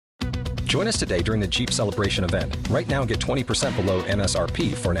Join us today during the Jeep Celebration event. Right now, get 20% below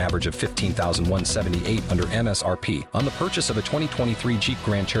MSRP for an average of $15,178 under MSRP on the purchase of a 2023 Jeep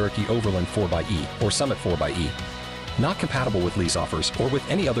Grand Cherokee Overland 4xE or Summit 4xE. Not compatible with lease offers or with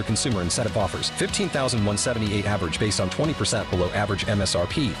any other consumer incentive offers. $15,178 average based on 20% below average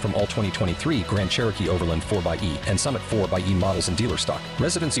MSRP from all 2023 Grand Cherokee Overland 4xE and Summit 4xE models in dealer stock.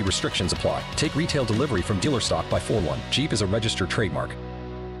 Residency restrictions apply. Take retail delivery from dealer stock by 4/1. Jeep is a registered trademark.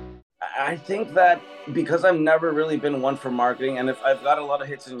 I think that because I've never really been one for marketing, and if I've got a lot of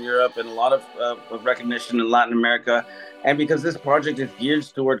hits in Europe and a lot of recognition in Latin America, and because this project is geared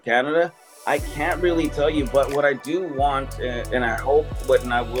toward Canada, I can't really tell you. But what I do want, and I hope what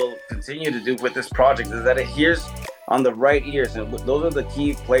I will continue to do with this project, is that it hears on the right ears. And those are the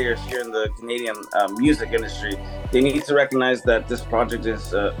key players here in the Canadian music industry. They need to recognize that this project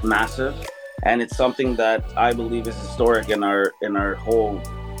is massive, and it's something that I believe is historic in our whole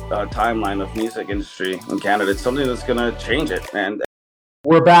timeline of music industry in Canada. It's something that's going to change it. And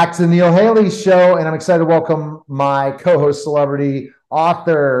we're back to the Neil Haley Show, and I'm excited to welcome my co-host, celebrity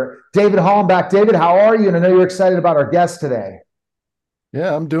author, David Hollenbach. David, how are you? And I know you're excited about our guest today.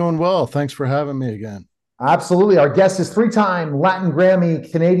 Yeah, I'm doing well. Thanks for having me again. Absolutely. Our guest is three-time Latin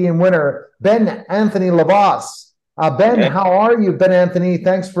Grammy Canadian winner, BenAnthony LeVoz. Ben, Hey. How are you? BenAnthony,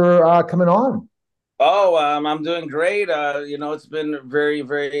 thanks for coming on. Oh, I'm doing great. It's been a very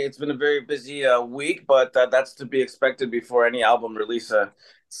busy week, but that's to be expected before any album release.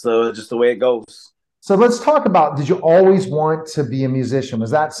 So just the way it goes. So let's talk about, did you always want to be a musician?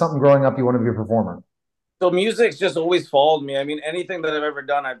 Was that something growing up you wanted to be a performer? So music's just always followed me. I mean, anything that I've ever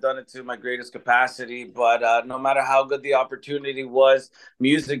done, I've done it to my greatest capacity. But no matter how good the opportunity was,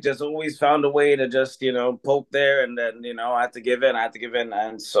 music just always found a way to just, poke there. And then, I had to give in.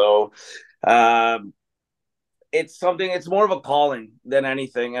 And so it's more of a calling than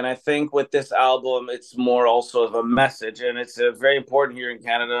anything. And I think with this album, it's more also of a message. And it's very important here in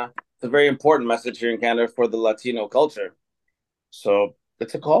Canada. It's a very important message here in Canada for the Latino culture. So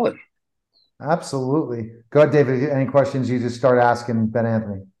it's a calling. Absolutely. Go ahead, David. Any questions, you just start asking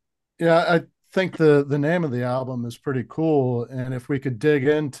BenAnthony. Yeah, I think the name of the album is pretty cool. And if we could dig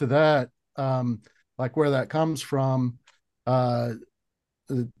into that, like where that comes from, and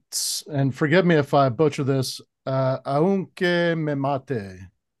forgive me if I butcher this, aunque me mate.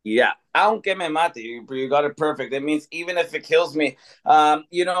 Yeah, aunque me mate. You got it perfect. It means even if it kills me. I've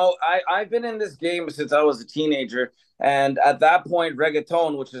been in this game since I was a teenager. And at that point,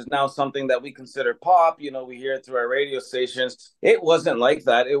 reggaeton, which is now something that we consider pop, we hear it through our radio stations. It wasn't like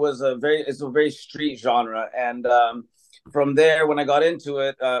that. It's a very street genre. And from there, when I got into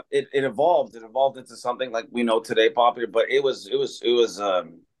it, it evolved. It evolved into something like we know today, popular. But it was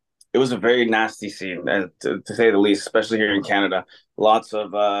a very nasty scene, to say the least, especially here in Canada. Lots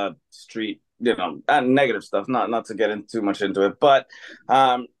of street, negative stuff. Not to get too much into it, but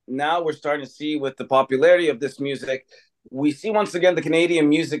now we're starting to see with the popularity of this music, we see once again the Canadian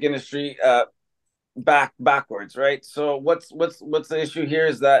music industry backwards, right? So what's the issue here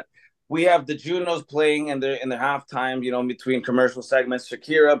is that we have the Junos playing in their halftime, between commercial segments,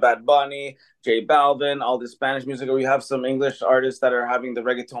 Shakira, Bad Bunny, J Balvin, all this Spanish music. Or we have some English artists that are having the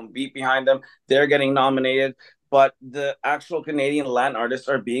reggaeton beat behind them. They're getting nominated, but the actual Canadian Latin artists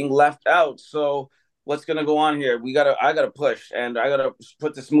are being left out. So what's going to go on here? I gotta push, and I gotta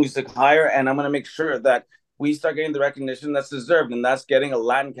put this music higher, and I'm going to make sure that we start getting the recognition that's deserved, and that's getting a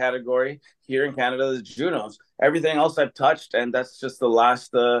Latin category here in Canada, the Junos. Everything else I've touched, and that's just the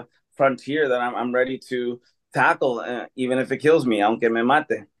last frontier that I'm ready to tackle, even if it kills me. Aunque me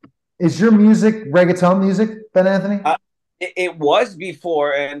mate. Is your music reggaeton music, BenAnthony? It was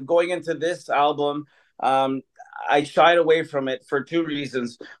before, and going into this album, I shied away from it for two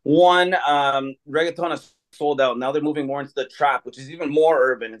reasons. One, reggaeton is sold out. Now they're moving more into the trap, which is even more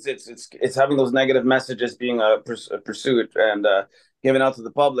urban. It's having those negative messages being pursued and given out to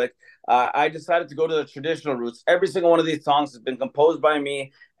the public. I decided to go to the traditional roots. Every single one of these songs has been composed by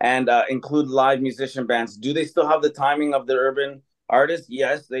me and include live musician bands. Do they still have the timing of the urban artists?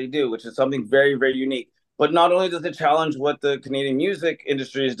 Yes, they do, which is something very, very unique. But not only does it challenge what the Canadian music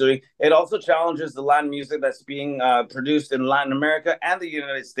industry is doing, it also challenges the Latin music that's being produced in Latin America and the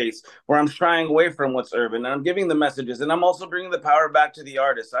United States, where I'm shying away from what's urban, and I'm giving the messages, and I'm also bringing the power back to the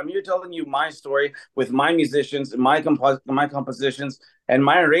artists. I'm here telling you my story with my musicians, my compositions, and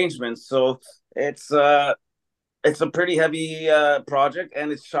my arrangements. So it's a pretty heavy project,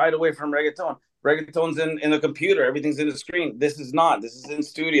 and it's shied away from reggaeton. Reggaeton's in the computer. Everything's in the screen. This is not. This is in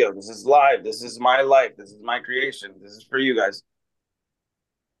studio. This is live. This is my life. This is my creation. This is for you guys.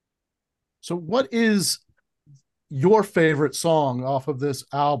 So what is, your favorite song off of this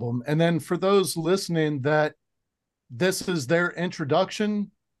album. And then for those listening that this is their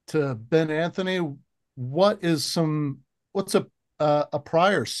introduction to BenAnthony, what's a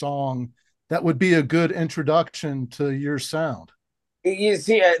prior song that would be a good introduction to your sound? You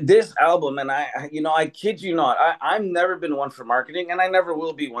see, this album, and I kid you not, I've never been one for marketing, and I never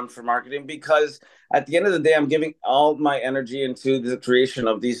will be one for marketing, because at the end of the day, I'm giving all my energy into the creation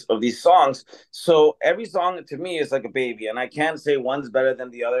of these songs. So every song to me is like a baby, and I can't say one's better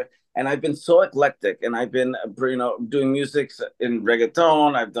than the other. And I've been so eclectic, and I've been doing music in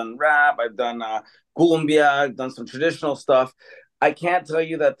reggaeton. I've done rap. I've done cumbia. I've done some traditional stuff. I can't tell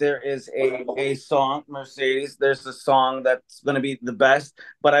you that there is a song, Mercedes. There's a song that's going to be the best,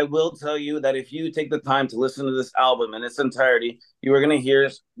 but I will tell you that if you take the time to listen to this album in its entirety, you are going to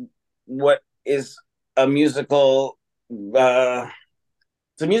hear what is a musical.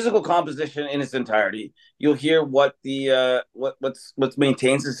 It's a musical composition in its entirety. You'll hear what the what's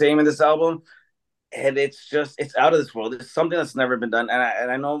maintains the same in this album, and it's out of this world. It's something that's never been done,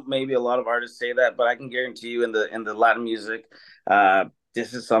 and I know maybe a lot of artists say that, but I can guarantee you in the Latin music,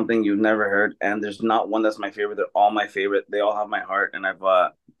 this is something you've never heard, and there's not one that's my favorite. They're all my favorite. They all have my heart, and I've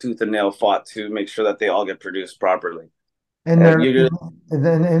tooth and nail fought to make sure that they all get produced properly. And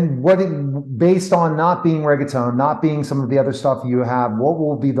based on not being reggaeton, not being some of the other stuff you have, what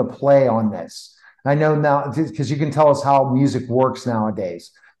will be the play on this? I know now, because you can tell us how music works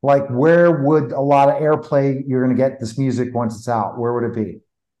nowadays. Like, where would a lot of airplay you're going to get this music once it's out? Where would it be?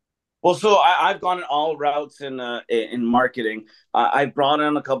 Well, so I've gone in all routes in marketing. I've brought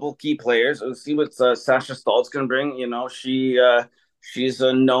in a couple of key players. Let's see what Sasha Stoltz can bring. She's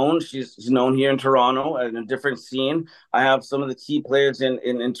known. She's known here in Toronto in a different scene. I have some of the key players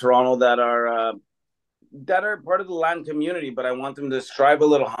in Toronto that are part of the Latin community, but I want them to strive a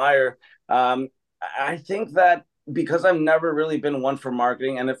little higher. I think that because I've never really been one for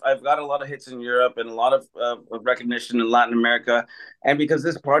marketing, and if I've got a lot of hits in Europe and a lot of recognition in Latin America, and because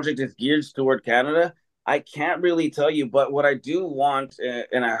this project is geared toward Canada, I can't really tell you. But what I do want,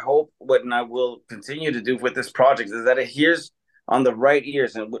 and I hope what and I will continue to do with this project, is that it hears on the right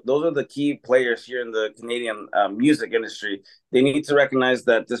ears, and those are the key players here in the Canadian music industry. They need to recognize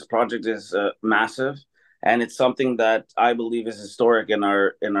that this project is massive, and it's something that I believe is historic in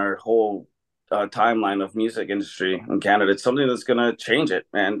our whole timeline of music industry in Canada. It's something that's going to change it,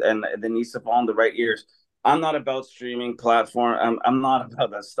 and it needs to fall in the right ears. I'm not about streaming platform. I'm not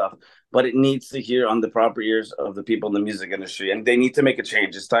about that stuff, but it needs to hear on the proper ears of the people in the music industry, and they need to make a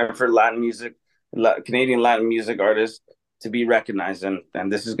change. It's time for Latin music, Canadian Latin music artists to be recognized,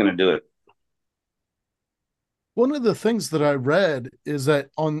 and this is going to do it. One of the things that I read is that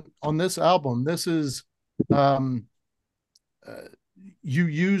on this album, this is you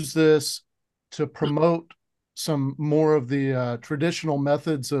use this to promote some more of the traditional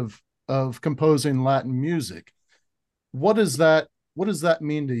methods of composing Latin music. What does that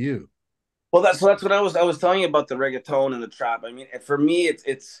mean to you? Well, that's what I was telling you about the reggaeton and the trap. I mean, for me,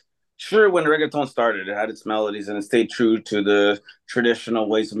 it's sure, when reggaeton started, it had its melodies and it stayed true to the traditional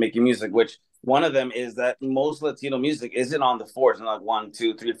ways of making music, which one of them is that most Latino music isn't on the fours and like 1,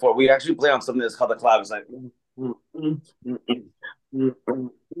 2, 3, 4. We actually play on something that's called the clave. It's like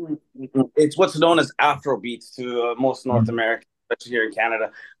it's what's known as Afro beats to most North America, especially here in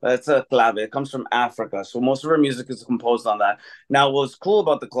Canada. That's a clave. It comes from Africa, so most of our music is composed on that. Now, what's cool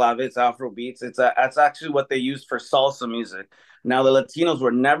about the clave? It's Afro beats. That's actually what they use for salsa music. Now, the Latinos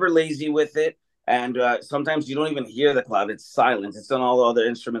were never lazy with it. And sometimes you don't even hear the clave. It's silent. It's on all the other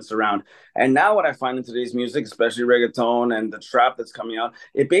instruments around. And now what I find in today's music, especially reggaeton and the trap that's coming out,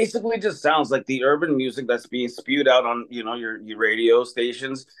 it basically just sounds like the urban music that's being spewed out on, your radio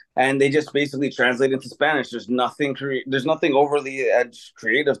stations. And they just basically translate into Spanish. There's nothing overly edge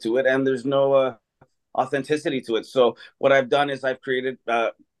creative to it. And there's no authenticity to it. So what I've done is I've created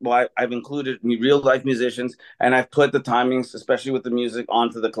I've included real life musicians, and I've put the timings, especially with the music,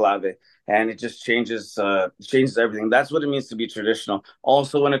 onto the clave, and it just changes everything. That's what it means to be traditional.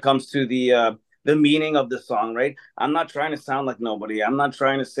 Also, when it comes to the meaning of the song, right? I'm not trying to sound like nobody. I'm not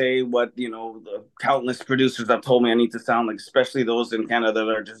trying to say what the countless producers have told me I need to sound like, especially those in Canada that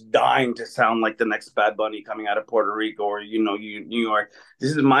are just dying to sound like the next Bad Bunny coming out of Puerto Rico or New York.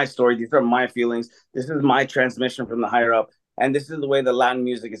 This is my story. These are my feelings. This is my transmission from the higher up. And this is the way the Latin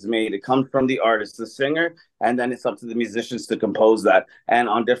music is made. It comes from the artist, the singer, and then it's up to the musicians to compose that. And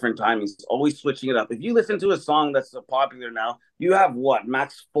on different timings, always switching it up. If you listen to a song that's so popular now, you have what,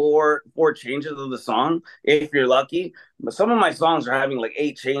 max four changes of the song, if you're lucky. But some of my songs are having like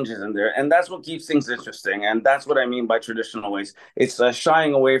 8 changes in there, and that's what keeps things interesting. And that's what I mean by traditional ways. It's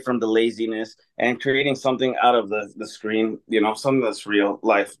shying away from the laziness and creating something out of the screen. Something that's real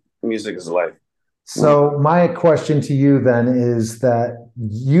life. Music is life. So my question to you then is that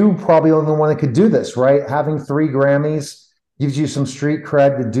you probably are the one that could do this, right? Having 3 Grammys gives you some street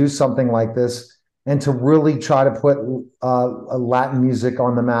cred to do something like this and to really try to put Latin music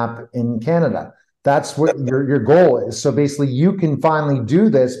on the map in Canada. That's what your goal is. So basically you can finally do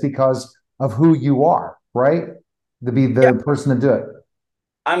this because of who you are, right? To be the person to do it.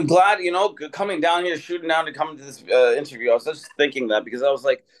 I'm glad, coming down here, shooting down to come to this interview. I was just thinking that because I was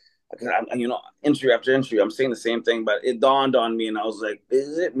like, interview after interview, I'm saying the same thing, but it dawned on me, and I was like,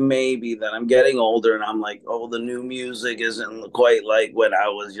 is it maybe that I'm getting older, and I'm like, oh, the new music isn't quite like when I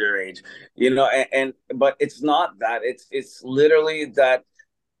was your age, but it's not that. It's literally that.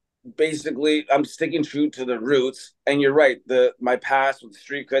 Basically, I'm sticking true to the roots, and you're right. My past with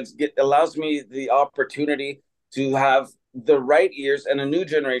street creds allows me the opportunity to have the right ears and a new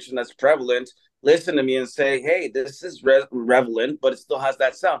generation that's prevalent listen to me and say, hey, this is relevant, but it still has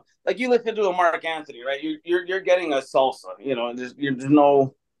that sound. Like you listen to a Mark Anthony, right? You're getting a salsa, there's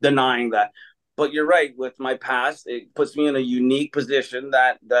no denying that. But you're right, with my past, it puts me in a unique position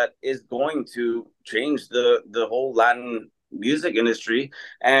that is going to change the whole Latin music industry.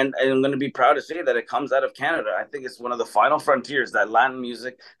 And I'm going to be proud to say that it comes out of Canada. I think it's one of the final frontiers that Latin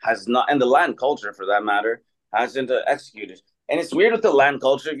music has not, and the Latin culture for that matter, hasn't executed. And it's weird with the Latin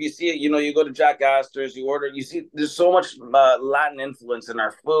culture. If you see it, you go to Jack Astor's, you see there's so much Latin influence in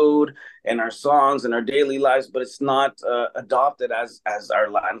our food, in our songs, in our daily lives, but it's not adopted as our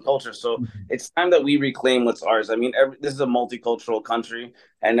Latin culture. So it's time that we reclaim what's ours. I mean, this is a multicultural country,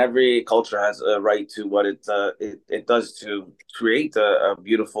 and every culture has a right to what it does to create a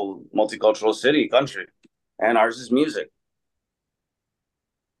beautiful multicultural country. And ours is music.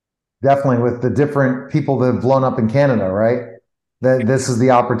 Definitely, with the different people that have blown up in Canada, right? That this is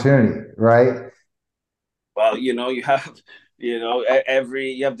the opportunity, right? Well, you have,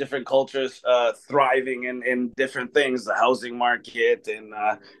 you have different cultures thriving in different things, the housing market and,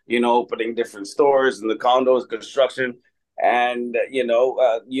 opening different stores and the condos, construction. And, in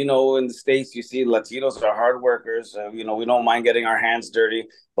the States, you see Latinos are hard workers. We don't mind getting our hands dirty,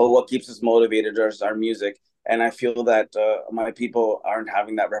 but what keeps us motivated is our music. And I feel that my people aren't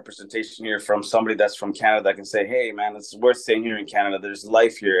having that representation here from somebody that's from Canada that can say, hey, man, it's worth staying here in Canada. There's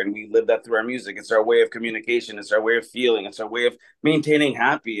life here. And we live that through our music. It's our way of communication. It's our way of feeling. It's our way of maintaining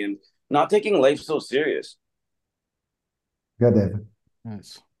happy and not taking life so serious. Good, David.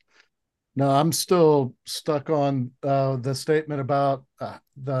 Nice. No, I'm still stuck on the statement about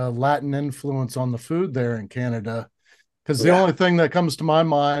the Latin influence on the food there in Canada. Because the only thing that comes to my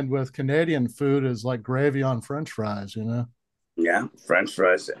mind with Canadian food is like gravy on French fries, Yeah, French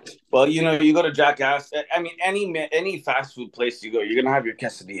fries. Well, you go to Jack Astor. I mean, any fast food place you go, you're gonna have your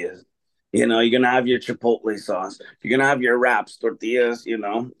quesadillas. You're gonna have your chipotle sauce. You're gonna have your wraps, tortillas. Your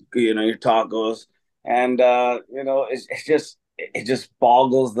tacos, and it just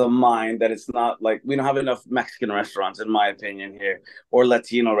boggles the mind that it's not like we don't have enough Mexican restaurants, in my opinion, here, or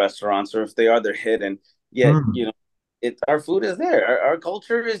Latino restaurants, or if they are, they're hidden. Yet, our food is there. Our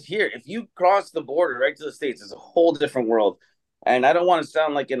culture is here. If you cross the border right to the States, it's a whole different world. And I don't want to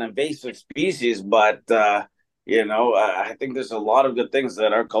sound like an invasive species, but I think there's a lot of good things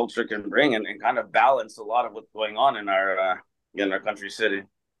that our culture can bring and kind of balance a lot of what's going on in our country city.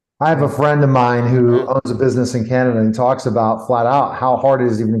 I have a friend of mine who owns a business in Canada, and he talks about flat out how hard it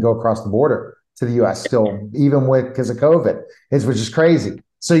is even to go across the border to the US still, even because of COVID, which is crazy.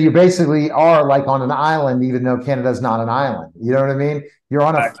 So you basically are like on an island, even though Canada's not an island. You know what I mean? You're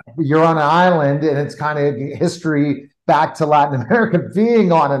on an island, and it's kind of history back to Latin America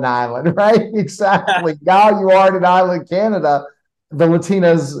being on an island, right? Exactly. Now you are an island, Canada. The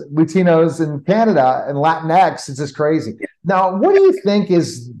Latinos in Canada and Latinx, it's just crazy. Now, what do you think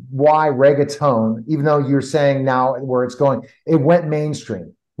is why reggaeton, even though you're saying now where it's going, it went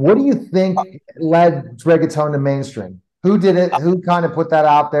mainstream? What do you think led reggaeton to mainstream? Who did it? Who kind of put that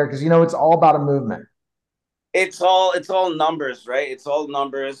out there? Because it's all about a movement. It's all numbers, right? It's all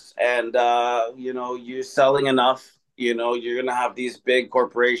numbers, and you're selling enough. You're gonna have these big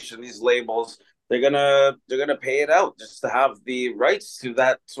corporations, these labels. They're gonna pay it out just to have the rights to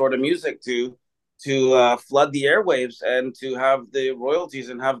that sort of music to flood the airwaves and to have the royalties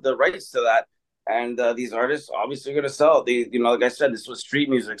and have the rights to that. and these artists obviously are going to sell. Like I said, this was street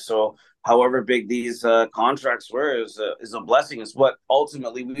music, so however big these contracts were is a blessing. It's what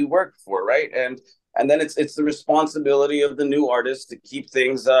ultimately we work for, right? And then it's the responsibility of the new artists to keep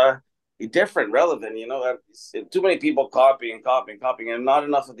things different, relevant. Too many people copying, and not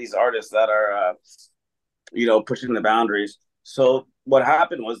enough of these artists that are pushing the boundaries. So what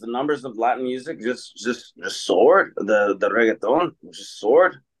happened was the numbers of Latin music just soared. The reggaeton just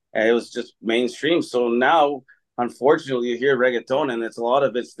soared, and it was just mainstream. So now, unfortunately, you hear reggaeton, and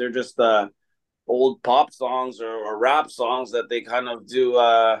they're just old pop songs or rap songs that they kind of do.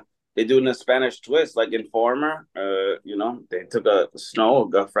 They do in a Spanish twist, like Informer. They took a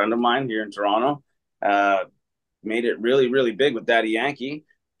friend of mine here in Toronto, made it really, really big with Daddy Yankee,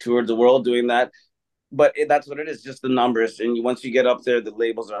 toured the world doing that. But that's what it is, just the numbers. And once you get up there, the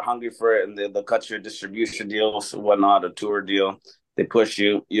labels are hungry for it, and they'll cut you a distribution deal, whatnot, a tour deal. They push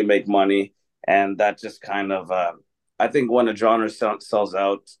you, you make money, and that just kind of, I think when a genre sells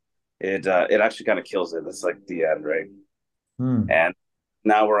out, it actually kind of kills it. It's like the end, right? And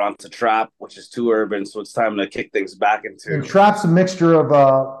now we're on to trap, which is too urban, so it's time to kick things back into. And trap's a mixture of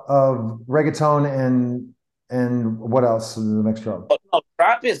reggaeton and what else is a mixture of? No,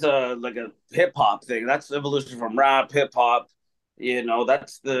 rap is like a hip hop thing. That's evolution from rap, hip hop.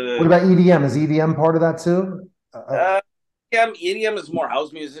 That's the. What about EDM? Is EDM part of that too? EDM is more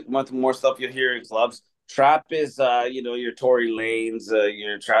house music, more stuff you hear in clubs. Trap is, your Tory Lanez,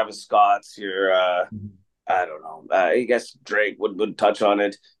 your Travis Scotts, your I don't know. I guess Drake would touch on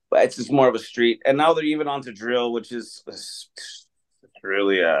it, but it's just more of a street. And now they're even onto drill, which is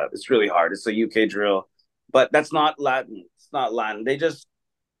really it's really hard. It's a UK drill, but that's not Latin. It's not Latin. They just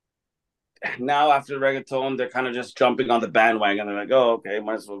now after reggaeton, they're kind of just jumping on the bandwagon. They're like, oh, okay,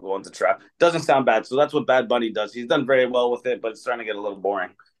 might as well go into trap. Doesn't sound bad. So that's what Bad Bunny does. He's done very well with it, but it's starting to get a little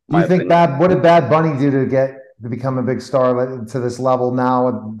boring. Do you think what did Bad Bunny do to become a big star to this level now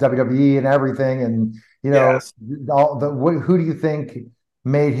with WWE and everything? And yes. Who do you think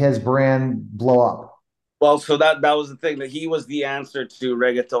made his brand blow up? Well, so that was the thing, that he was the answer to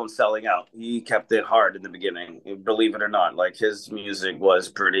reggaeton selling out. He kept it hard in the beginning, believe it or not. Like his music was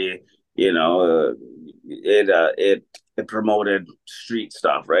pretty, it promoted street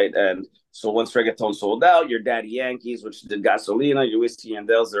stuff, right? And so once reggaeton sold out, your Daddy Yankees, which did Gasolina, your Whiskey and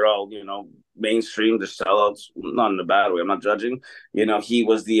Dales, they're all, mainstream, they're sellouts, not in a bad way, I'm not judging. He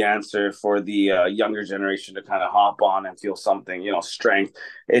was the answer for the younger generation to kind of hop on and feel something, strength.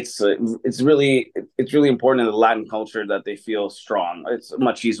 It's really important in the Latin culture that they feel strong. It's a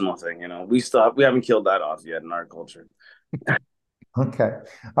machismo thing, we haven't killed that off yet in our culture. Okay.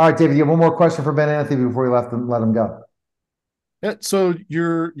 All right, David, you have one more question for BenAnthony before we let him go. Yeah, so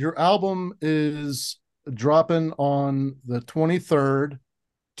your album is dropping on the 23rd.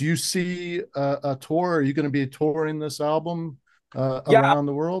 Do you see a tour? Are you going to be touring this album around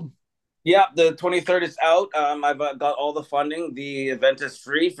the world? Yeah, the 23rd is out. I've got all the funding. The event is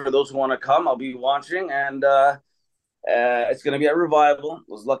free for those who want to come. I'll be watching, and it's going to be a revival. I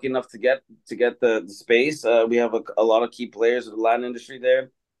was lucky enough to get the space. We have a lot of key players of the Latin industry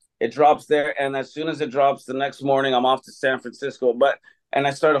there. It drops there, and as soon as it drops, the next morning I'm off to San Francisco. And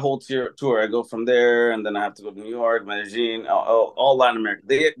I start a whole tour. I go from there, and then I have to go to New York, Medellin, all Latin America.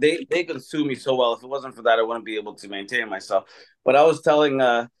 They consume me so well. If it wasn't for that, I wouldn't be able to maintain myself. But I was telling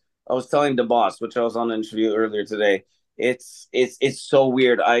the boss, which I was on an interview earlier today. It's so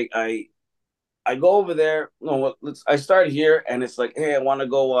weird. I go over there. No, I start here, and it's like, hey, I want to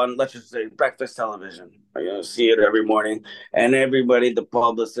go on, let's just say, breakfast television. See it every morning, and everybody, the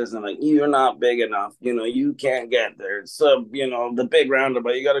publicists, and like, you're not big enough. You can't get there. It's the big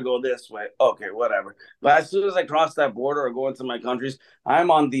roundabout. You got to go this way. Okay, whatever. But as soon as I cross that border or go into my countries,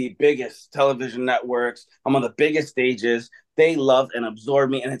 I'm on the biggest television networks. I'm on the biggest stages. They love and absorb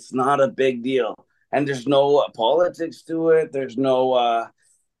me, and it's not a big deal. And there's no politics to it. There's no,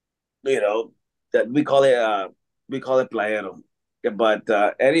 that we call it playero. But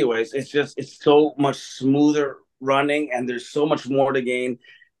anyways, it's so much smoother running, and there's so much more to gain.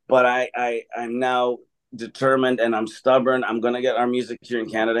 But I'm now determined, and I'm stubborn. I'm gonna get our music here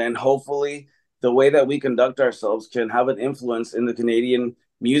in Canada, and hopefully the way that we conduct ourselves can have an influence in the Canadian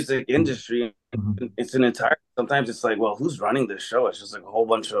music industry. It's an entire. Sometimes it's like, well, who's running this show? It's just like a whole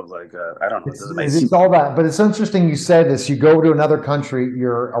bunch of like, I don't know. It's all that, but it's interesting you say this. You go to another country,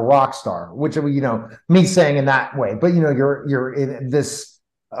 you're a rock star, which me saying in that way, but you're in this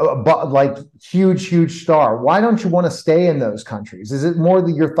like huge star. Why don't you want to stay in those countries? Is it more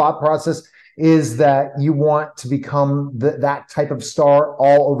that your thought process is that you want to become that type of star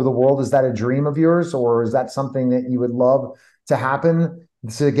all over the world? Is that a dream of yours, or is that something that you would love to happen?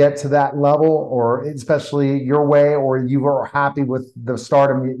 to get to that level, or especially your way, or you were happy with the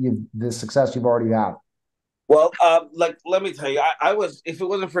stardom, the success you've already had? Well, like let me tell you, I was if it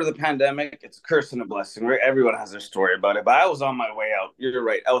wasn't for the pandemic, it's a curse and a blessing, right? Everyone has their story about it, but I was on my way out. You're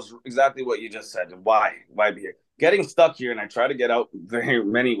right. I was exactly what you just said. Why? Why be here? Getting stuck here, and I try to get out very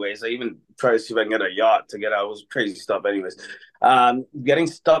many ways. I even try to see if I can get a yacht to get out. It was crazy stuff, anyways. Getting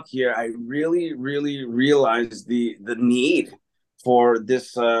stuck here, I really, really realized the need for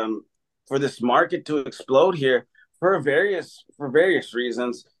this market to explode here for various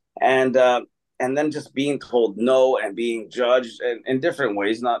reasons, and and then just being told no and being judged in different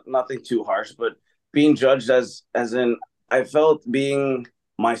ways, nothing too harsh, but being judged as in I felt being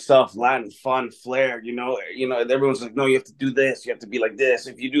myself, Latin, fun, flair, everyone's like, no, you have to do this, you have to be like this.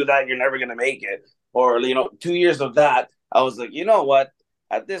 If you do that, you're never gonna make it. Or 2 years of that, I was like, you know what?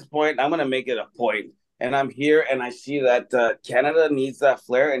 At this point, I'm gonna make it a point. And I'm here, and I see that Canada needs that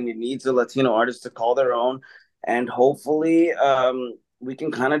flair, and it needs a Latino artist to call their own, and hopefully, we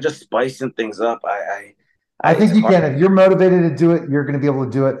can kind of just spicing things up. I think it's you hard. can. If you're motivated to do it, you're going to be able to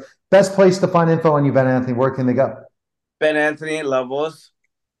do it. Best place to find info on you, BenAnthony. Where can they go? BenAnthony, LeVoz,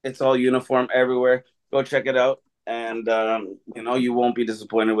 it's all uniform everywhere. Go check it out, and you won't be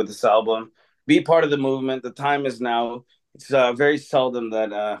disappointed with this album. Be part of the movement. The time is now. It's very seldom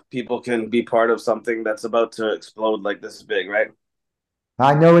that people can be part of something that's about to explode like this big, right?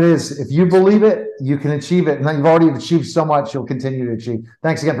 I know it is. If you believe it, you can achieve it. And you've already achieved so much, you'll continue to achieve.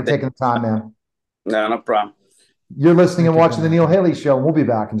 Thanks again for taking the time, man. No, no problem. You're listening Thank and you, watching The Neil Haley Show. We'll be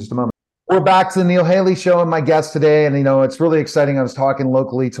back in just a moment. We're back to The Neil Haley Show and my guest today. And, it's really exciting. I was talking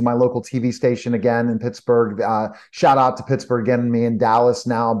locally to my local TV station again in Pittsburgh. Shout out to Pittsburgh again, me in Dallas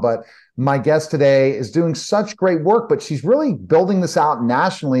now. But my guest today is doing such great work, but she's really building this out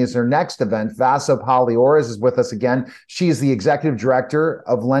nationally as her next event. Vasso Pailouras is with us again. She is the executive director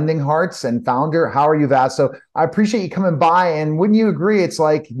of Lending Hearts and founder. How are you, Vasso? I appreciate you coming by. And wouldn't you agree? It's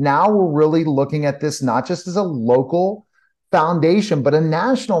like now we're really looking at this not just as a local foundation, but a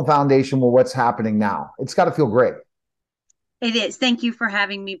national foundation with what's happening now. It's got to feel great. It is. Thank you for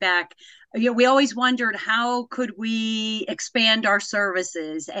having me back. We always wondered how could we expand our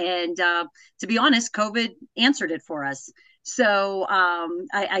services, and to be honest, COVID answered it for us. So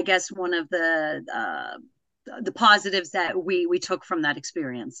I guess one of the positives that we took from that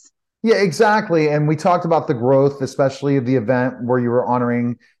experience. Yeah, exactly. And we talked about the growth, especially of the event where you were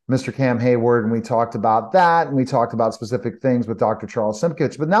honoring Mr. Cam Hayward, and we talked about that, and we talked about specific things with Dr. Charles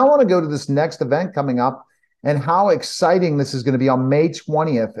Simkovich. But now I want to go to this next event coming up and how exciting this is going to be on May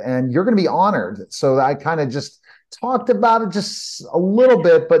 20th, and you're going to be honored. So I kind of just talked about it just a little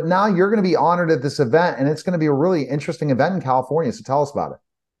bit, but now you're going to be honored at this event, and it's going to be a really interesting event in California. So tell us about it.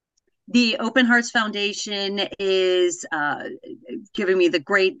 The Open Hearts Foundation is giving me the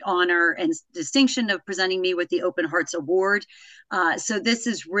great honor and distinction of presenting me with the Open Hearts Award. So this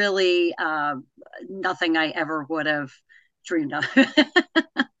is really nothing I ever would have dreamed of.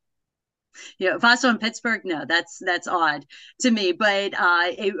 Vasso in Pittsburgh, no, that's odd to me, but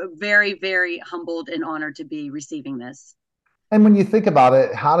very, very humbled and honored to be receiving this. And when you think about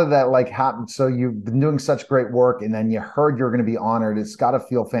it, how did that happen? So you've been doing such great work, and then you heard you're going to be honored. It's got to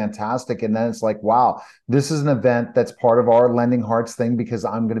feel fantastic. And then it's like, wow, this is an event that's part of our Lending Hearts thing, because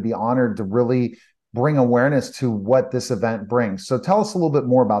I'm going to be honored to really bring awareness to what this event brings. So tell us a little bit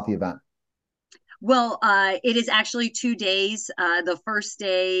more about the event. Well, it is actually 2 days. The first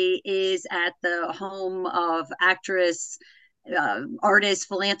day is at the home of actress, artist,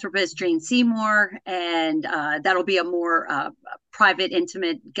 philanthropist Jane Seymour, and that'll be a more private,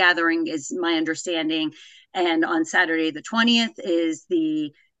 intimate gathering, is my understanding. And on Saturday the 20th is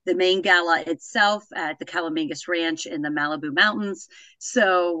the main gala itself at the Calamangas Ranch in the Malibu Mountains.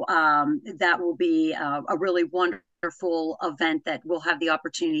 So that will be a really wonderful event that we'll have the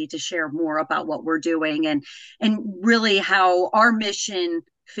opportunity to share more about what we're doing and really how our mission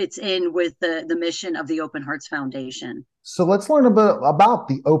fits in with the mission of the Open Hearts Foundation. So let's learn a bit about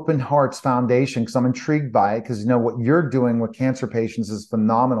the Open Hearts Foundation, because I'm intrigued by it, because what you're doing with cancer patients is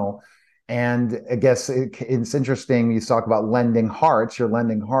phenomenal. And I guess it's interesting. You talk about lending hearts, you're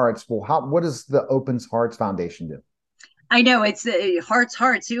lending hearts. Well, what does the Open Hearts Foundation do? I know it's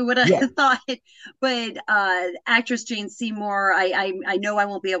hearts. Who would have thought? But actress Jane Seymour, I know I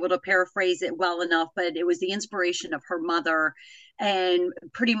won't be able to paraphrase it well enough, but it was the inspiration of her mother. And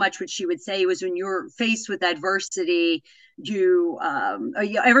pretty much what she would say was, when you're faced with adversity,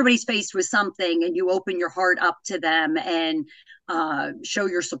 everybody's faced with something, and you open your heart up to them and show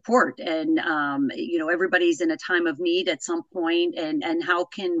your support. And everybody's in a time of need at some point, and how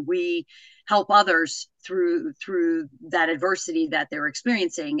help others through that adversity that they're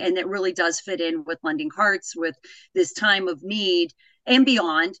experiencing. And it really does fit in with Lending Hearts, with this time of need and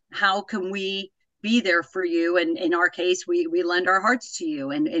beyond. How can we be there for you? And in our case, we lend our hearts to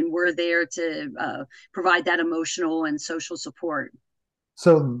you, and we're there to provide that emotional and social support.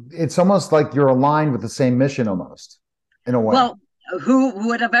 So it's almost like you're aligned with the same mission, almost, in a way. Well, who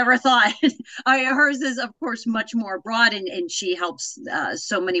would have ever thought? Hers is, of course, much more broad, and she helps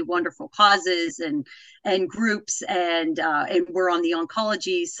so many wonderful causes and groups, and we're on the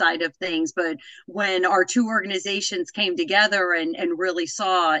oncology side of things. But when our two organizations came together and really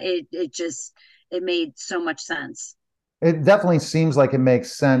saw it, it made so much sense. It definitely seems like it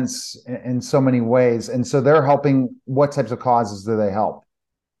makes sense in so many ways. And so they're helping. What types of causes do they help?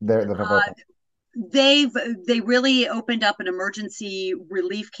 They really opened up an emergency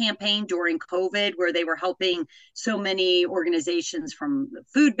relief campaign during COVID, where they were helping so many organizations, from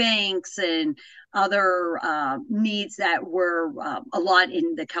food banks and other needs that were a lot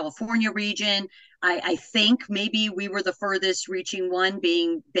in the California region. I think maybe we were the furthest reaching one,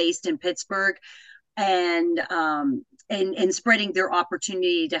 being based in Pittsburgh, and spreading their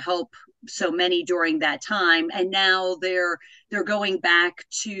opportunity to help so many during that time. And now they're going back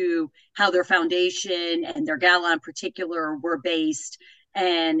to how their foundation and their gala in particular were based,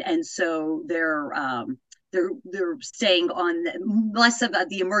 and so they're staying on less of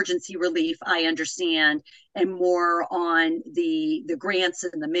the emergency relief, I understand, and more on the grants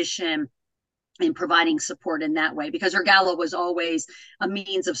and the mission, and providing support in that way, because her gala was always a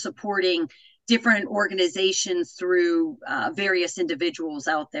means of supporting different organizations through various individuals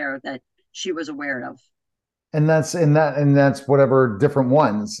out there that she was aware of. And that's whatever different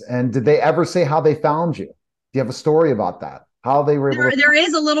ones. And did they ever say how they found you? Do you have a story about that? How they were able there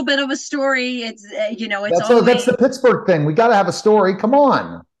is a little bit of a story. It's that's the Pittsburgh thing. We got to have a story. Come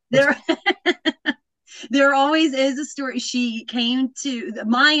on. There always is a story. She came to,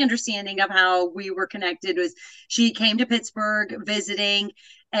 my understanding of how we were connected was, she came to Pittsburgh visiting,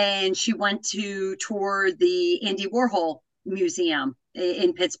 and she went to tour the Andy Warhol Museum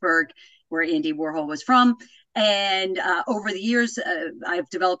in Pittsburgh, where Andy Warhol was from. And over the years, I've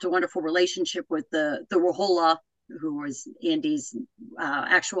developed a wonderful relationship with the Warhola, who was Andy's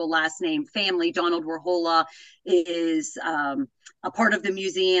actual last name family. Donald Warhola is a part of the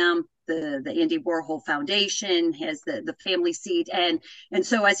museum. The Andy Warhol Foundation has the family seat. And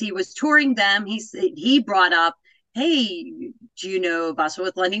so as he was touring them, he brought up, hey, do you know Vasso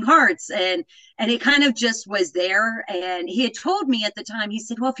with Lending Hearts? And it kind of just was there. And he had told me at the time, he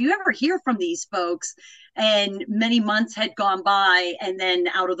said, well, if you ever hear from these folks, and many months had gone by, and then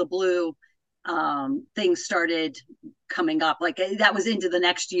out of the blue, things started coming up, like that was into the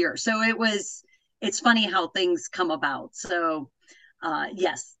next year. So it's funny how things come about. So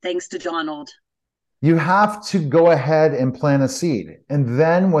yes, thanks to Donald. You have to go ahead and plant a seed. And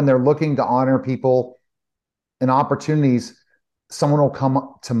then when they're looking to honor people and opportunities, someone will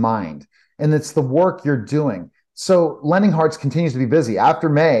come to mind. And it's the work you're doing. So Lending Hearts continues to be busy. After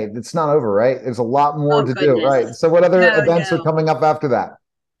May, it's not over, right? There's a lot more to do, right? So what other events are coming up after that?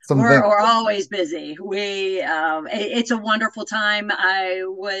 We're always busy. It's a wonderful time. I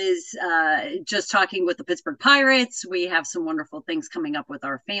was just talking with the Pittsburgh Pirates. We have some wonderful things coming up with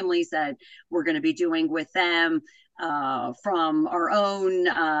our families that we're going to be doing with them. From our own,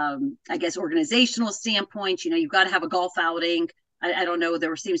 I guess, organizational standpoint, you've got to have a golf outing. I don't know,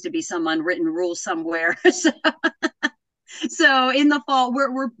 there seems to be some unwritten rule somewhere. So in the fall,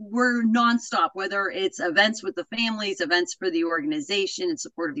 we're nonstop, whether it's events with the families, events for the organization, in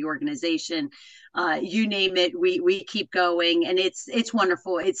support of the organization, you name it, we keep going, and it's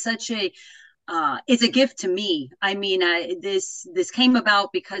wonderful. It's such it's a gift to me. I mean, this came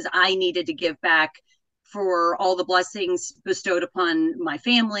about because I needed to give back for all the blessings bestowed upon my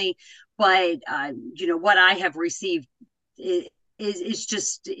family, but what I have received is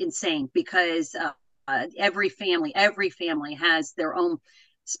just insane, because every family has their own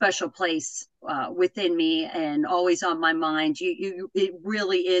special place within me, and always on my mind. It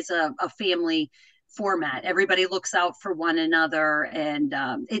really is a family format. Everybody looks out for one another, and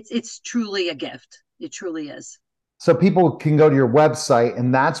it's truly a gift. It truly is. So people can go to your website,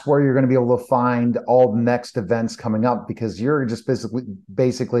 and that's where you're going to be able to find all the next events coming up, because you're just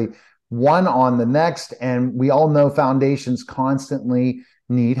basically one on the next. And we all know foundations constantly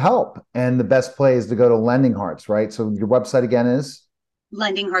need help, and the best play is to go to Lending Hearts, right? So your website again is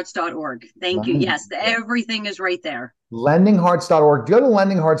lendinghearts.org. Thank you. Yes, everything is right there. Lendinghearts.org. Go to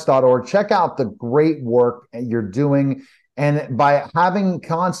lendinghearts.org. Check out the great work you're doing, and by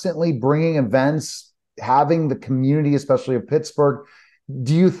constantly bringing events, having the community, especially of Pittsburgh,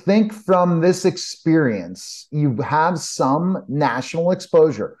 Do you think from this experience, you have some national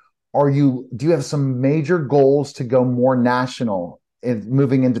exposure? Do you have some major goals to go more national in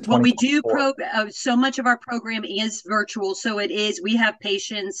moving into Well, we do 2024? so much of our program is virtual. So we have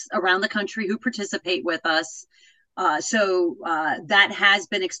patients around the country who participate with us. That has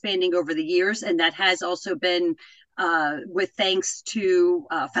been expanding over the years, and that has also been with thanks to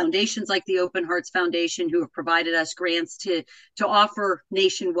foundations like the Open Hearts Foundation, who have provided us grants to offer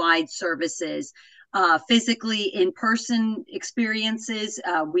nationwide services. Physically in-person experiences,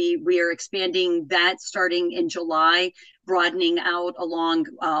 we are expanding that starting in July, broadening out along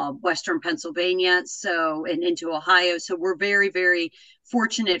Western Pennsylvania, and into Ohio. So we're very, very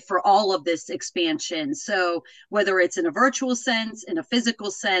fortunate for all of this expansion. So whether it's in a virtual sense, in a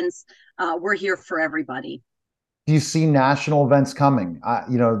physical sense, we're here for everybody. Do you see national events coming?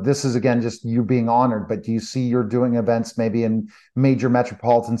 This is, again, just you being honored, but do you see you're doing events maybe in major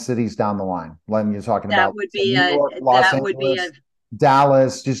metropolitan cities down the line? Len, you're talking about New York, Los Angeles,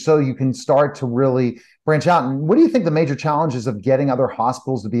 Dallas, just so you can start to really branch out. And what do you think the major challenges of getting other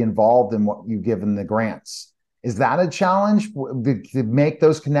hospitals to be involved in what you give them the grants? Is that a challenge to make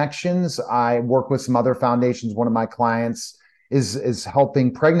those connections? I work with some other foundations. One of my clients is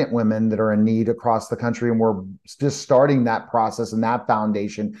helping pregnant women that are in need across the country, and we're just starting that process and that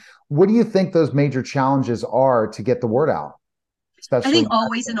foundation. What do you think those major challenges are to get the word out? I think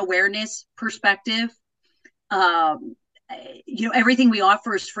always an awareness perspective. Everything we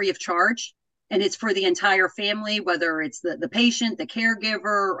offer is free of charge, and it's for the entire family, whether it's the patient, the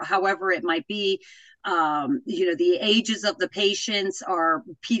caregiver, however it might be. The ages of the patients are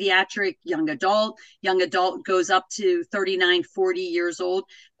pediatric, young adult goes up to 39, 40 years old,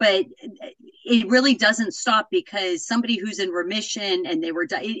 but it really doesn't stop, because somebody who's in remission and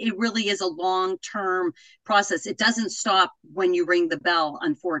it really is a long-term process. It doesn't stop when you ring the bell,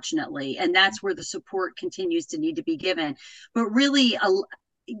 unfortunately. And that's where the support continues to need to be given, but really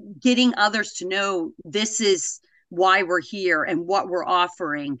getting others to know this is why we're here and what we're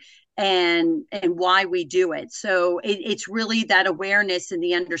offering and why we do it. So it's really that awareness and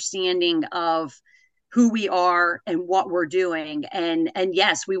the understanding of who we are and what we're doing. And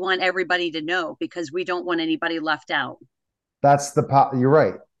yes, we want everybody to know, because we don't want anybody left out. You're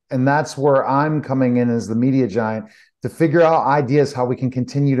right. And that's where I'm coming in as the media giant, to figure out ideas how we can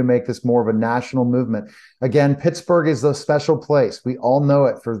continue to make this more of a national movement. Again, Pittsburgh is the special place. We all know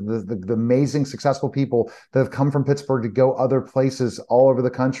it for the amazing, successful people that have come from Pittsburgh to go other places all over the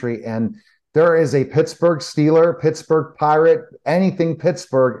country. And there is a Pittsburgh Steeler, Pittsburgh Pirate, anything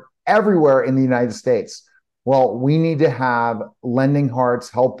Pittsburgh everywhere in the United States. Well, we need to have Lending Hearts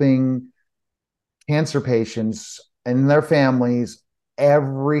helping cancer patients and their families,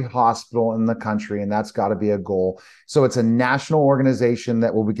 every hospital in the country, and that's got to be a goal. So it's a national organization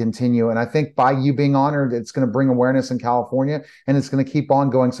that will continue, and I think by you being honored, it's going to bring awareness in California, and it's going to keep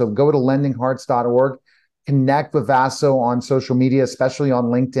on going. So go to lendinghearts.org, connect with Vasso on social media, especially on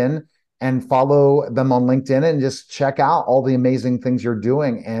LinkedIn, and follow them on LinkedIn, and just check out all the amazing things you're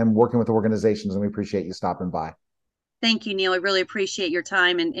doing and working with organizations, and we appreciate you stopping by. Thank you, Neil. I really appreciate your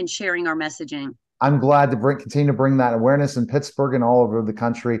time and sharing our messaging. I'm glad to continue to bring that awareness in Pittsburgh and all over the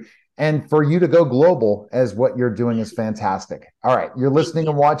country. And for you to go global as what you're doing is fantastic. All right. You're listening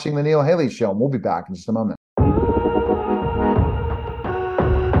and watching The Neil Haley Show, and we'll be back in just a moment.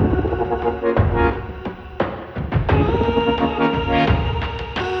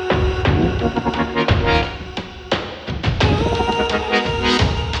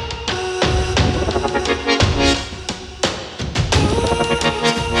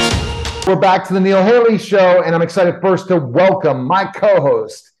 We're back to The Neil Haley Show, and I'm excited first to welcome my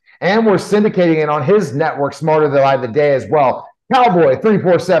co-host, and we're syndicating it on his network, Smarter Than I the Day, as well. Cowboy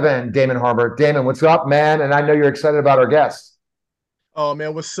 24/7, Damon Harper. Damon, what's up, man? And I know you're excited about our guest. Oh,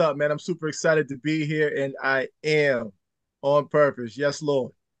 man, what's up, man? I'm super excited to be here, and I am on purpose. Yes,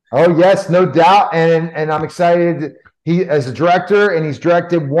 Lord. Oh, yes, no doubt. And I'm excited. He is a director, and he's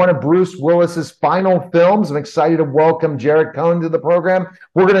directed one of Bruce Willis's final films. I'm excited to welcome Jared Cohn to the program.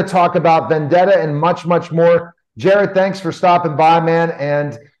 We're going to talk about Vendetta and much, much more. Jared, thanks for stopping by, man.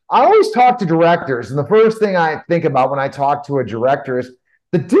 And I always talk to directors, and the first thing I think about when I talk to a director is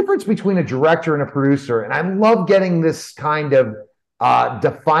the difference between a director and a producer. And I love getting this kind of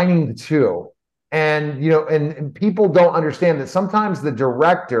defining the two. And, and people don't understand that sometimes the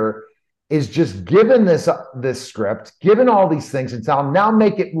director is just given this script, given all these things, and tell them, now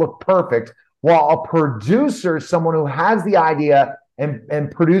make it look perfect, while a producer is someone who has the idea and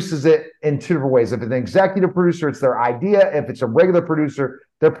produces it in two different ways. If it's an executive producer, it's their idea. If it's a regular producer,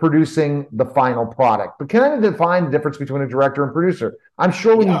 they're producing the final product. But can I define the difference between a director and producer? I'm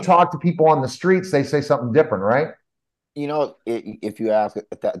sure when you talk to people on the streets, they say something different, right? You know, if you ask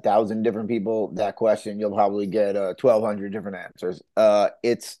 1,000 different people that question, you'll probably get 1,200 different answers.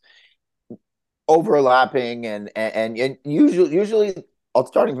 It's overlapping, and usually,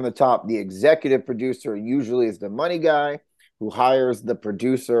 starting from the top, the executive producer usually is the money guy who hires the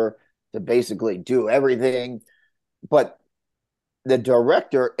producer to basically do everything. But the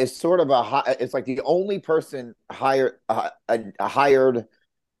director is sort of it's like the only person hired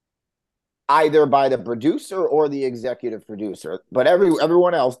either by the producer or the executive producer. But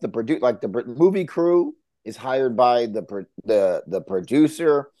everyone else, the movie crew is hired by the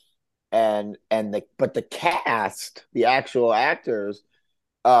producer, but the cast, the actual actors,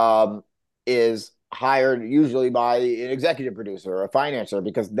 is hired usually by an executive producer or a financer,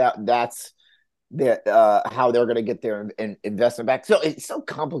 because that's how they're going to get their investment back. So it's so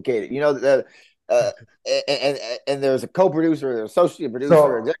complicated, you know. And there's a co-producer, there's associate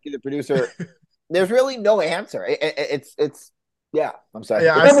producer, executive producer. There's really no answer. It's yeah. I'm sorry.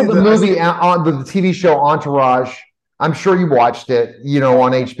 Yeah, remember the movie on the TV show Entourage? I'm sure you watched it, you know,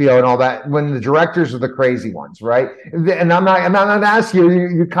 on HBO and all that. When the directors are the crazy ones, right? And I'm not asking you.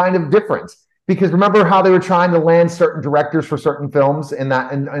 You're kind of different, because remember how they were trying to land certain directors for certain films in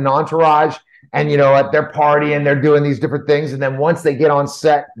Entourage, and you know, at their party and they're doing these different things, and then once they get on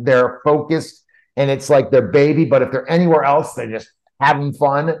set, they're focused and it's like their baby. But if they're anywhere else, they're just having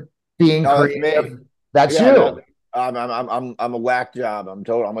fun, being creative. That's you. No, I'm a whack job. I'm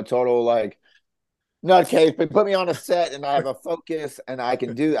a total like nutcase. But put me on a set and I have a focus and I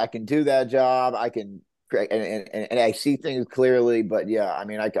can do that job. I can create and I see things clearly. But yeah, I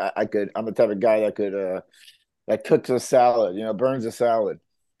mean, I could. I'm the type of guy that cooks a salad. You know, burns a salad.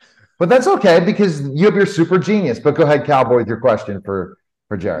 But that's okay, because you have your super genius. But go ahead, Cowboy, with your question for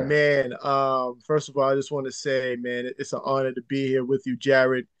Jared. Man, first of all, I just want to say, man, it's an honor to be here with you,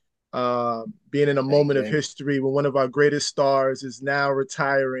 Jared. Being in a moment of history when one of our greatest stars is now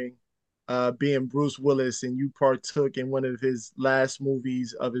retiring, being Bruce Willis, and you partook in one of his last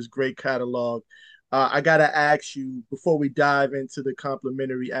movies of his great catalog. I got to ask you, before we dive into the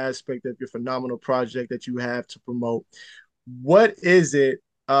complimentary aspect of your phenomenal project that you have to promote, what is it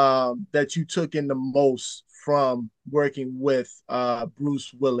that you took in the most from working with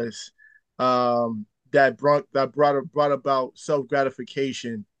Bruce Willis that brought about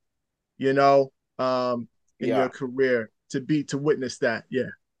self-gratification, you know, in your career, to witness that? Yeah.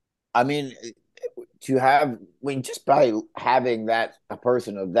 I mean, just by having a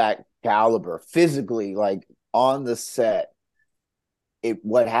person of that caliber physically, like on the set,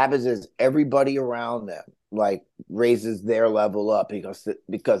 what happens is everybody around them like raises their level up,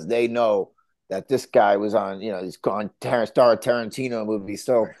 because they know that this guy was on, you know, he's gone star Tarantino movie.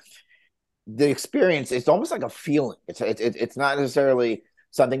 So the experience, it's almost like a feeling. It's not necessarily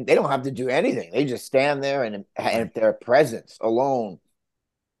something, they don't have to do anything. They just stand there, and their presence alone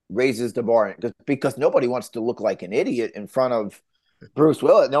raises the bar, because nobody wants to look like an idiot in front of Bruce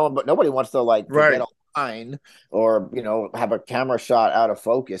Willis. Nobody wants to like forget a line or, you know, have a camera shot out of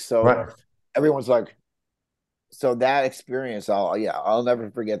focus. So everyone's like, so that experience, I'll never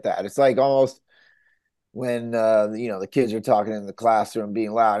forget that. It's like almost when you know, the kids are talking in the classroom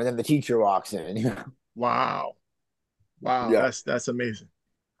being loud, and then the teacher walks in. You know? Wow, yeah. That's amazing.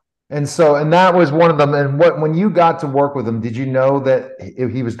 And that was one of them. And when you got to work with him, did you know that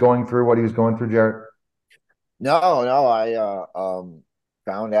he was going through what he was going through, Jared? No, I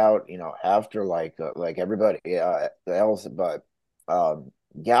found out, you know, after like everybody else, but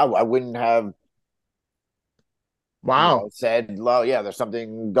yeah, I wouldn't have. Wow. You know, said, well, yeah, there's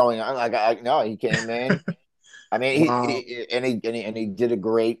something going on. Like, no, he came in. I mean, he did a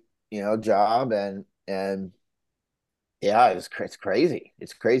great, you know, job, and yeah, it's crazy.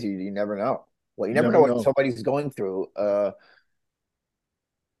 It's crazy. You never know. Well, you never know what somebody's going through.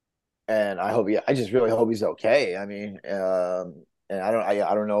 And I just really hope he's okay. I mean, and I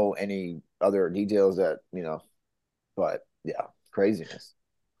don't know any other details that, you know, but yeah, craziness.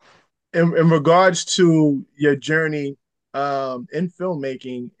 In regards to your journey in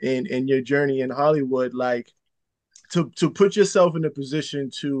filmmaking and your journey in Hollywood, like to put yourself in a position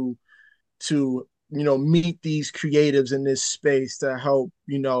to you know, meet these creatives in this space to help,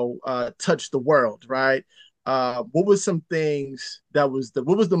 you know, touch the world, right? What was some things what was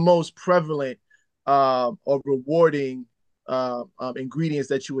the most prevalent or rewarding ingredients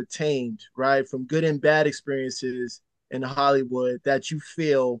that you attained, right, from good and bad experiences in Hollywood that you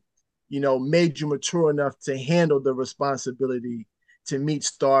feel, you know, made you mature enough to handle the responsibility to meet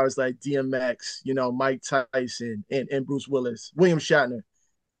stars like DMX, you know, Mike Tyson, and Bruce Willis, William Shatner?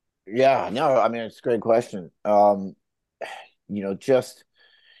 Yeah, no, I mean, it's a great question. Just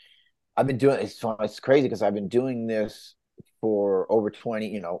I've been doing it's crazy because I've been doing this for over 20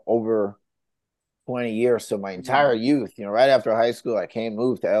 years. So my entire youth, right after high school,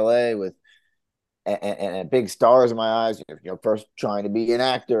 moved to LA with and big stars in my eyes. First trying to be an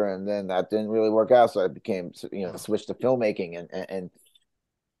actor, and then that didn't really work out. So I became, switched to filmmaking,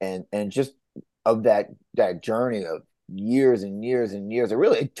 and just of that journey of years and years and years.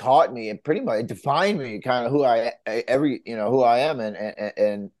 It taught me and pretty much defined me, kind of who I am,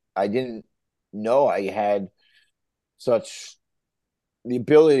 and I didn't know I had such the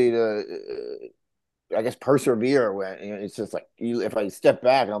ability to I guess persevere when it's just like if I step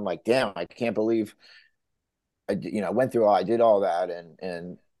back and I'm like, damn, I can't believe I went through I did all that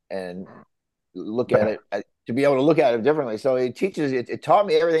and look at it to be able to look at it differently. So it taught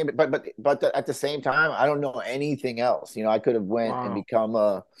me everything, but at the same time, I don't know anything else. I could have went and become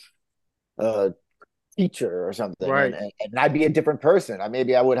a teacher or something, Right. and I'd be a different person.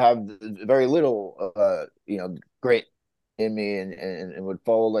 Maybe I would have very little grit in me and would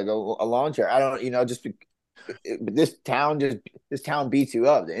fold like a lawn chair. I don't, this town beats you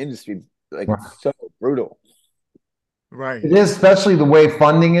up. The industry so brutal. Right. It is, especially the way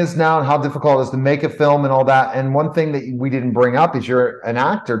funding is now and how difficult it is to make a film and all that. And one thing that we didn't bring up is you're an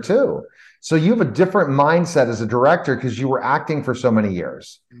actor too. So you have a different mindset as a director because you were acting for so many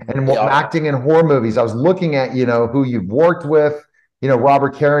years and acting in horror movies. I was looking at, who you've worked with.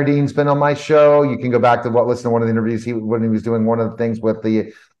 Robert Carradine's been on my show. You can go back to listen to one of the interviews when he was doing one of the things with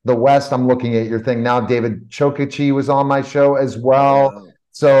the West. I'm looking at your thing now. David Chokichi was on my show as well. Yeah.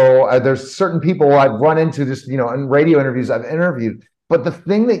 So there's certain people I've run into just, in radio interviews I've interviewed. But the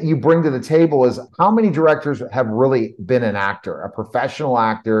thing that you bring to the table is how many directors have really been an actor, a professional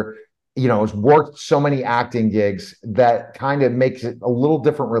actor, has worked so many acting gigs that kind of makes it a little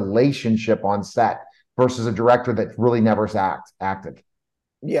different relationship on set versus a director that really never acted.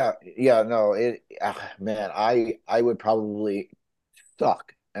 Yeah, no, man, I would probably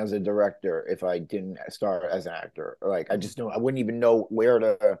suck as a director if I didn't start as an actor. Like I just know I wouldn't even know where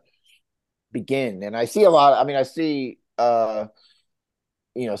to begin. And I see a lot. I mean, I see some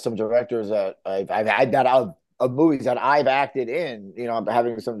directors that I've had that out of movies that I've acted in. I'm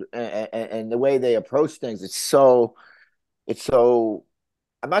having some and the way they approach things. It's so.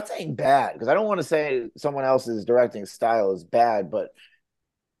 I'm not saying bad because I don't want to say someone else's directing style is bad, but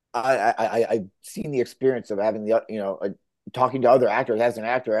I've seen the experience of having talking to other actors as an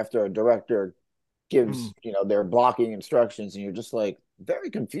actor after a director gives their blocking instructions, and you're just like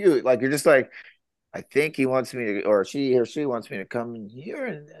very confused. Like you're just like, I think he wants me to, or she wants me to come in here,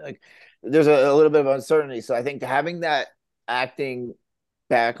 and like there's a little bit of uncertainty. So I think having that acting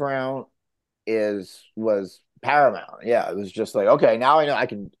background was paramount. Yeah, it was just like, okay, now I know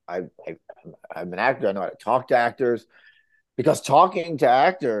I'm an actor. I know how to talk to actors, because talking to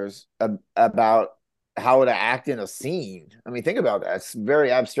actors about how to act in a scene. I mean, think about that. It's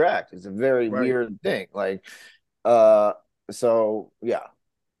very abstract. It's a very weird thing. Like, so yeah,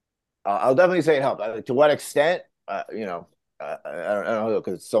 I'll definitely say it helped. To what extent? I don't know,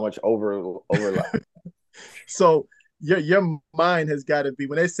 because it's so much overlap. So your mind has got to be,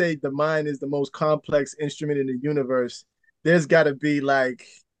 when they say the mind is the most complex instrument in the universe, there's got to be like,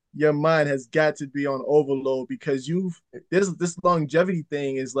 your mind has got to be on overload, because this longevity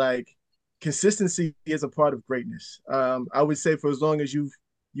thing is like, consistency is a part of greatness. I would say for as long as you've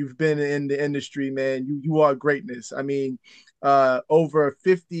been in the industry, man, you are greatness. I mean, over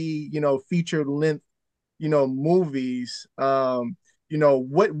 50, feature length, movies. What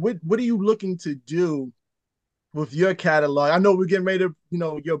are you looking to do with your catalog? I know we're getting ready to,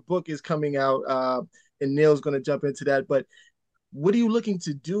 your book is coming out, and Neil's going to jump into that, but what are you looking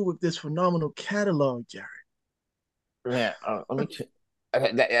to do with this phenomenal catalog, Jared? Man, let me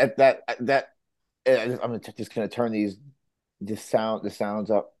I'm just gonna turn the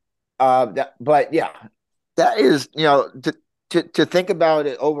sounds up. But yeah, that is, to think about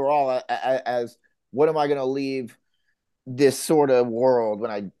it overall as what am I gonna leave this sort of world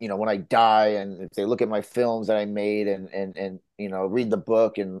when I die, and if they look at my films that I made and read the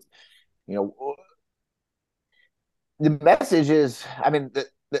book, and the message is, I mean,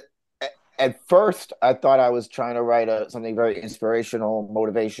 at first I thought I was trying to write something very inspirational,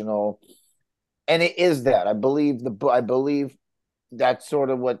 motivational, and it is that. I believe that's sort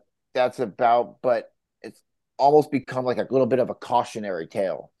of what that's about, but it's almost become like a little bit of a cautionary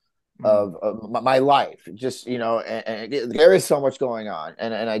tale of my life. Just, and there is so much going on,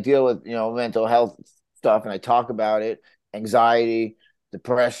 and I deal with, mental health stuff, and I talk about it, anxiety,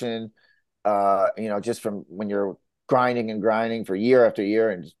 depression, just from when you're grinding and grinding for year after year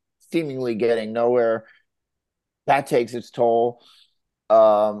and seemingly getting nowhere. That takes its toll.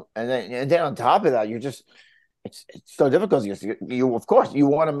 And then on top of that, you're just it's so difficult. You of course we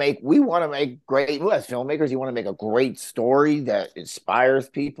want to make great as filmmakers. You want to make a great story that inspires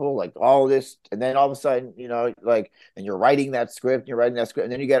people, like all this, and then all of a sudden, like, and you're writing that script,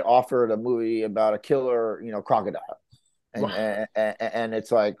 and then you get offered a movie about a killer, crocodile. And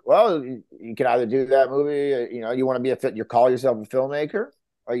it's like, well, you can either do that movie, you want to be you call yourself a filmmaker,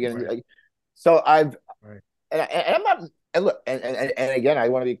 or you gonna right. So I've right. and I'm not, and look, and again, I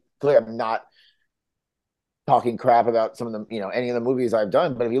want to be clear, I'm not talking crap about some of them, any of the movies I've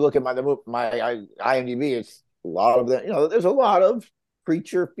done, but if you look at my IMDb, it's a lot of them, there's a lot of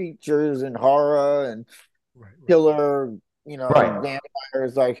creature features and horror and killer,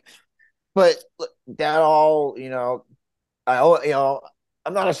 vampires, like, but that all,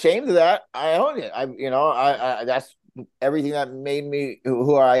 I'm not ashamed of that. I own it. I that's everything that made me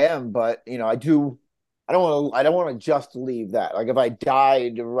who I am. But I don't want to just leave that. Like if I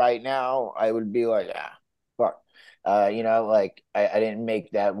died right now, I would be like, fuck. Like I didn't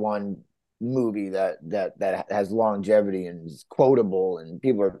make that one movie that has longevity and is quotable, and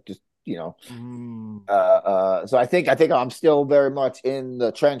people are just so I think I'm still very much in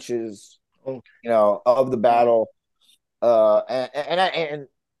the trenches, of the battle. And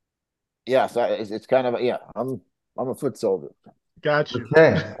yes, it's kind of I'm a foot soldier. Got you.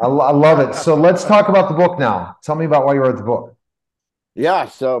 Okay, I love it. So let's talk about the book now. Tell me about why you wrote the book. Yeah,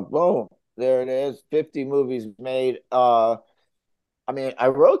 so there it is. 50 movies made. I mean, I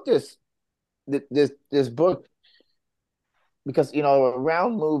wrote this book because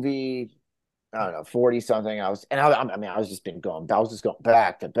around movie, I don't know, 40 something. I was just going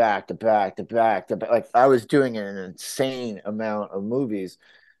back to back to back to back to back. Like I was doing an insane amount of movies.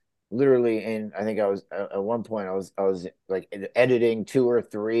 Literally, I think I was at one point I was like editing 2 or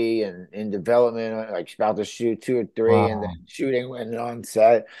 3 and in development, like about to shoot 2 or 3, wow. And then shooting went on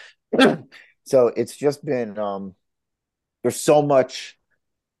set. So it's just been there's so much,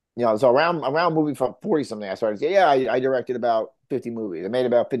 so around movie from 40 something, I started to say, I directed about 50 movies. I made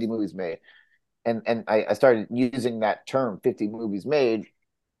about 50 movies made. And I started using that term, 50 movies made,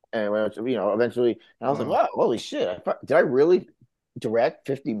 and eventually, and I was like, wow, holy shit! Did I really direct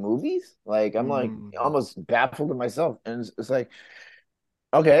 50 movies? Like I'm like almost baffled with myself, and it's like,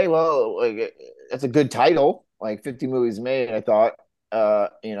 okay, well, like that's a good title, like 50 movies made. I thought,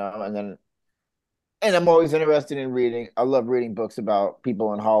 and I'm always interested in reading. I love reading books about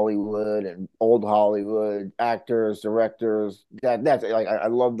people in Hollywood and old Hollywood actors, directors. That's like I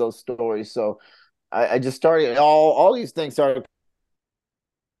love those stories. So I just started all these things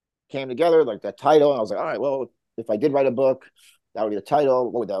came together, like that title, and I was like, all right, well, if I did write a book, that would be the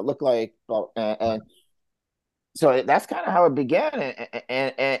title. What would that look like? Well, and so that's kind of how it began.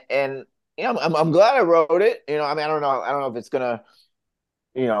 And I'm glad I wrote it. I mean, I don't know if it's gonna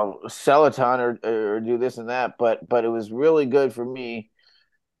sell a ton or do this and that, but it was really good for me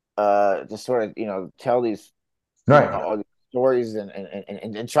to sort of tell these all these stories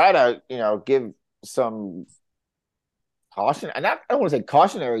and try to give some caution, and I don't want to say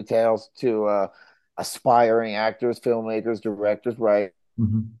cautionary tales to aspiring actors, filmmakers, directors, writers,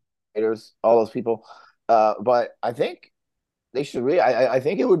 all those people, but I think they should read. I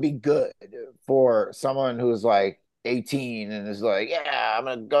think it would be good for someone who's like 18 and is like, yeah, I'm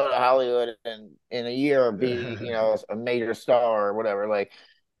gonna go to Hollywood and in a year be a major star or whatever. Like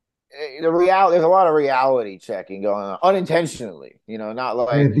there's a lot of reality checking going on unintentionally, not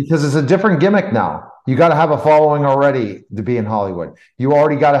like, because it's a different gimmick now. You got to have a following already to be in Hollywood. You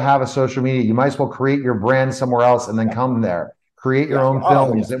already got to have a social media. You might as well create your brand somewhere else and then come there. Create your own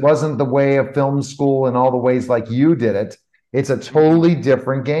films. It wasn't the way of film school and all the ways like you did it. It's a totally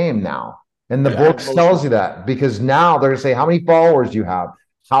different game now. And the book tells you that, because now they're going to say, how many followers do you have?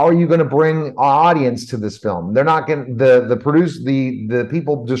 How are you going to bring an audience to this film? They're not going to, the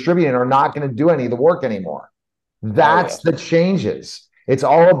people distributing are not going to do any of the work anymore. That's the changes. It's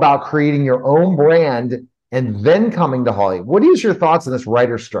all about creating your own brand and then coming to Hollywood. What is your thoughts on this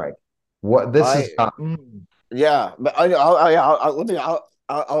writer's strike? What this is? Yeah, but let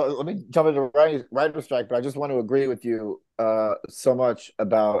me jump into writer's strike. But I just want to agree with you so much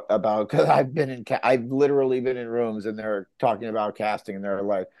about because I've literally been in rooms and they're talking about casting and they're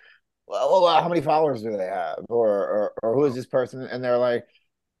like, well, how many followers do they have, or who is this person? And they're like,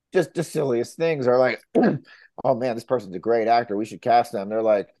 just the silliest things, or like, oh man, this person's a great actor, we should cast them. They're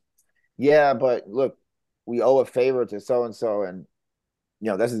like, yeah, but look, we owe a favor to so and so, and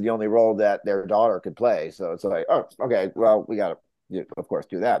this is the only role that their daughter could play. So it's like, oh, okay, well, we got to, of course,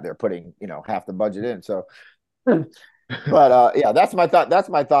 do that. They're putting half the budget in, so But yeah, that's my thought. That's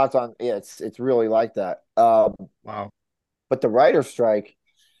my thoughts on yeah, it's really like that. Wow. But the writer strike,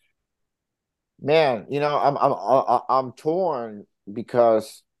 man, I'm torn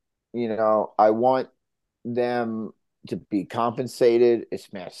because I want them to be compensated.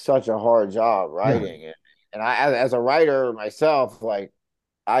 It's man, such a hard job Yeah. writing it, and I as a writer myself, like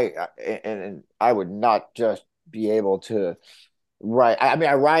and I would not just be able to write. I mean,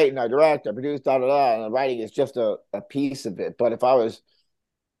 I write and I direct, I produce, da da da, and the writing is just a piece of it. But if I was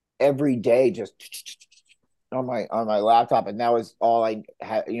every day just on my laptop, and that was all I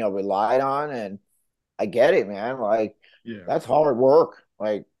had, relied on, and I get it, man. Like Yeah. that's hard work.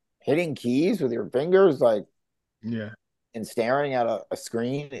 Like hitting keys with your fingers, like Yeah. and staring at a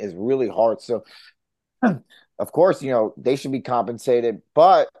screen is really hard. So, of course, they should be compensated.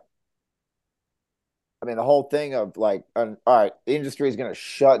 But I mean, the whole thing of like, all right, the industry is going to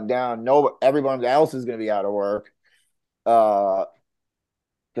shut down. No, everyone else is going to be out of work.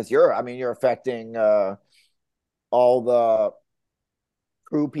 Because you're affecting all the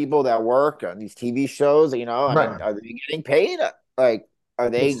crew people that work on these TV shows. I Right. mean, are they getting paid? Like,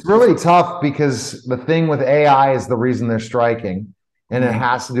 are they? It's really tough because the thing with AI is the reason they're striking. And it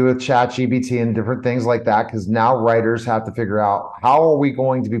has to do with ChatGPT and different things like that. Because now writers have to figure out how are we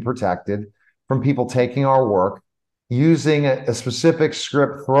going to be protected from people taking our work, using a specific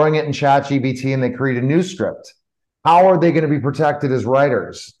script, throwing it in ChatGPT, and they create a new script. How are they going to be protected as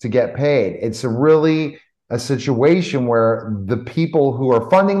writers to get paid? It's really a situation where the people who are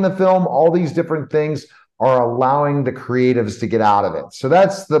funding the film, all these different things, are allowing the creatives to get out of it. So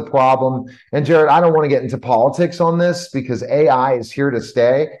that's the problem. And Jared, I don't want to get into politics on this because AI is here to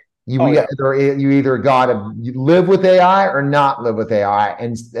stay. You either got to live with AI or not live with AI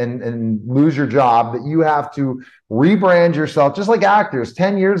and lose your job. That you have to rebrand yourself, just like actors.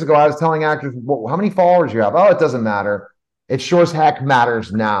 10 years ago, I was telling actors, well, how many followers you have? Oh, it doesn't matter. It sure as heck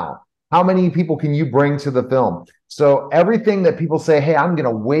matters now. How many people can you bring to the film? So everything that people say, hey, I'm going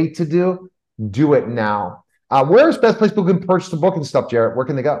to wait to do it now. Where's the best place people can purchase the book and stuff, Jared? Where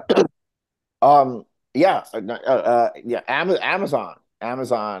can they go? Amazon.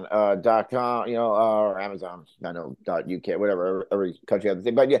 Amazon.com, or Amazon, I know .uk, whatever, every country has the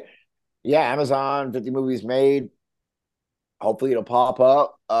thing. But yeah, Amazon, 50 movies made. Hopefully it'll pop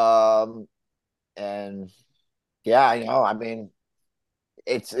up. And yeah, I mean,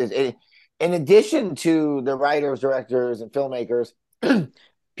 in addition to the writers, directors, and filmmakers,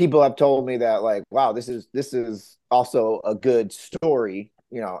 people have told me that like, wow, this is also a good story,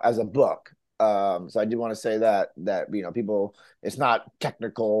 as a book. So I do want to say that people, it's not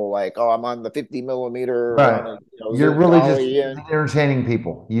technical like, oh, I'm on the 50 millimeter. Right. You're really just entertaining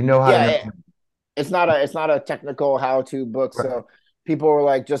people. How to. It's not a technical how-to book. Right. So people are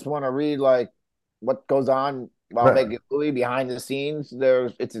like just want to read like what goes on while making a movie behind the scenes.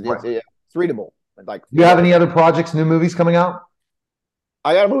 It's readable. Like, do you have any other projects, new movies coming out?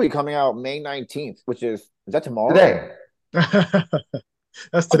 I got a movie coming out May 19th, which is that tomorrow? Today.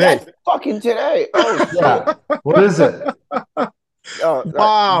 That's today. That's fucking today. Oh, yeah. What is it?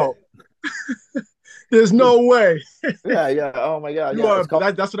 Wow. There's no way. Yeah. Oh my God.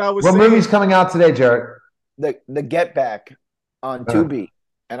 That's what I was saying. What movie's coming out today, Jared? The Get Back on Tubi.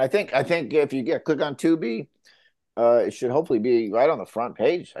 And I think if you click on Tubi, it should hopefully be right on the front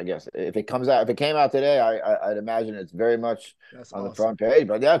page, I guess. If it came out today, I'd imagine it's very much on the front page.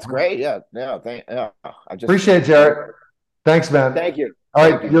 But yeah, it's great. Yeah. I just appreciate it, Jared. Thanks, man. Thank you. All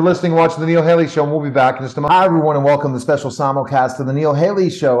right, you're listening, watching the Neil Haley Show, and we'll be back in just a moment. Hi, everyone, and welcome to the special simulcast of the Neil Haley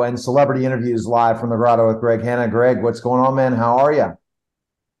Show and celebrity interviews live from the Grotto with Greg Hanna. Greg, what's going on, man? How are you?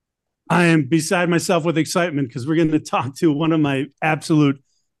 I am beside myself with excitement because we're going to talk to one of my absolute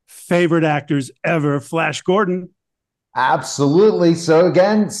favorite actors ever, Flash Gordon. Absolutely. So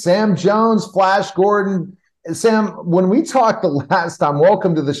again, Sam Jones, Flash Gordon. Sam, when we talked the last time,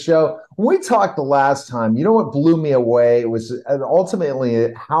 welcome to the show. When we talked the last time, you know what blew me away? It was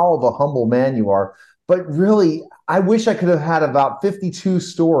ultimately how of a humble man you are. But really, I wish I could have had about 52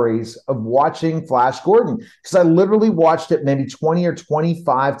 stories of watching Flash Gordon because I literally watched it maybe 20 or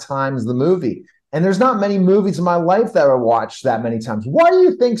 25 times the movie. And there's not many movies in my life that I watched that many times. Why do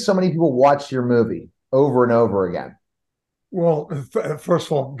you think so many people watch your movie over and over again? Well, first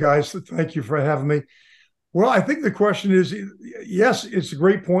of all, guys, thank you for having me. Well, I think the question is, yes, it's a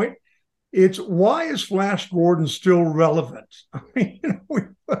great point. It's why is Flash Gordon still relevant? I mean,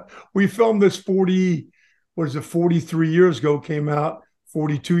 we filmed this 43 years ago, came out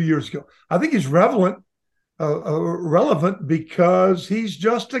 42 years ago. I think he's relevant because he's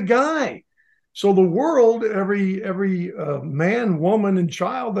just a guy. So the world, every man, woman, and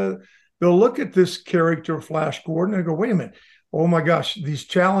child they'll look at this character, Flash Gordon, and go, wait a minute. Oh my gosh, these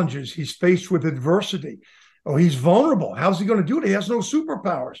challenges. He's faced with adversity. Oh, he's vulnerable. How's he going to do it? He has no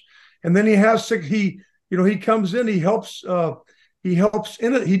superpowers. And then he comes in, he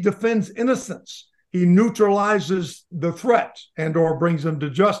defends innocence. He neutralizes the threat and or brings them to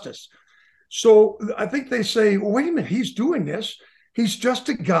justice. So I think they say, well, wait a minute, he's doing this. He's just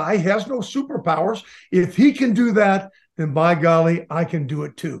a guy, he has no superpowers. If he can do that, then by golly, I can do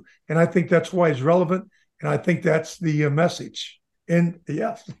it too. And I think that's why he's relevant. And I think that's the message. And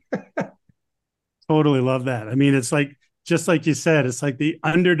yes. Totally love that. I mean, it's like, just like you said, it's like the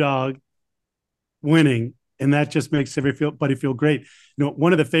underdog winning. And that just makes everybody feel great.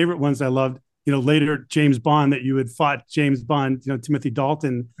 One of the favorite ones I loved, later James Bond, that you had fought James Bond, Timothy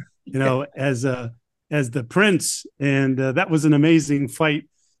Dalton, as the prince. And that was an amazing fight,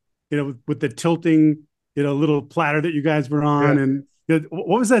 with the tilting, little platter that you guys were on. Yeah. And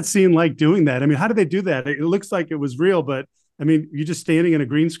what was that scene like doing that? I mean, how did they do that? It looks like it was real, but I mean, you just standing in a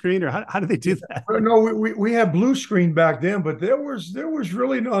green screen, or how did they do that? No, we had blue screen back then, but there was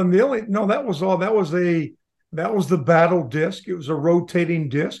really that was the battle disc. It was a rotating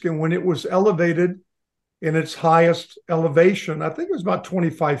disc. And when it was elevated in its highest elevation, I think it was about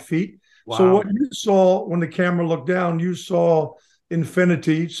 25 feet. Wow. So what you saw when the camera looked down, you saw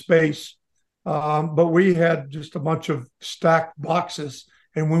infinity, space. But we had just a bunch of stacked boxes.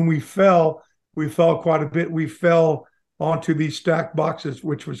 And when we fell quite a bit. We fell onto these stacked boxes,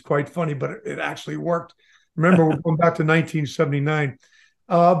 which was quite funny, but it actually worked. Remember, we're going back to 1979.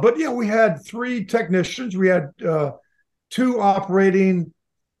 But yeah, we had 3 technicians. We had 2 operating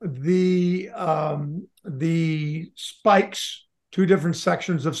the spikes, 2 different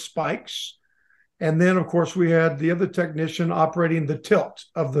sections of spikes. And then, of course, we had the other technician operating the tilt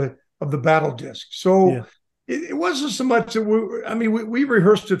of the battle disc. So yeah. it wasn't so much that we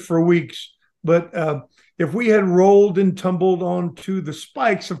rehearsed it for weeks, but if we had rolled and tumbled onto the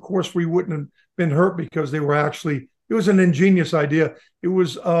spikes, of course, we wouldn't have been hurt because they were it was an ingenious idea. It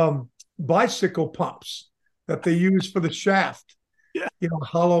was bicycle pumps that they used for the shaft. Yeah.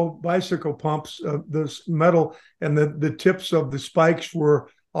 Hollow bicycle pumps, this metal, and the tips of the spikes were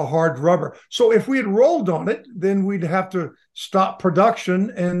a hard rubber. So if we had rolled on it, then we'd have to stop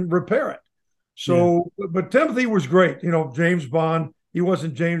production and repair it. So, yeah. But Timothy was great. James Bond, he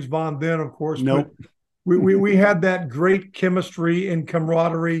wasn't James Bond then, of course. Nope. But we had that great chemistry and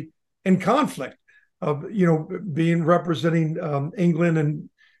camaraderie and conflict of, being representing England, and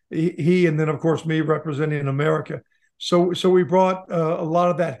he, and then of course me representing America. So we brought a lot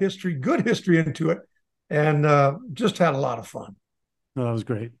of that history, good history into it, and just had a lot of fun. Oh, that was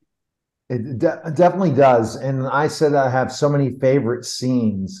great. It definitely does. And I said I have so many favorite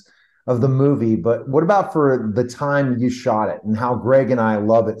scenes of the movie, but what about for the time you shot it and how Greg and I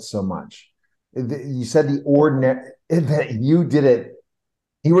love it so much? You said that you did it,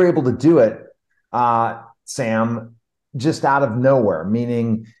 you were able to do it, Sam, just out of nowhere,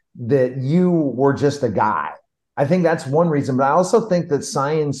 meaning that you were just a guy. I think that's one reason, but I also think that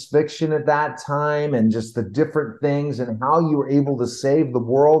science fiction at that time and just the different things and how you were able to save the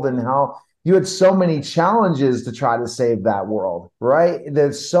world and how you had so many challenges to try to save that world, right?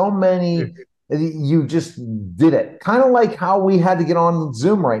 There's so many, you just did it. Kind of like how we had to get on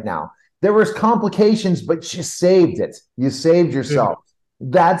Zoom right now. There was complications, but you saved it. You saved yourself. Yeah.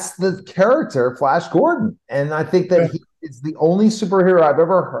 That's the character, Flash Gordon. And I think that he is the only superhero I've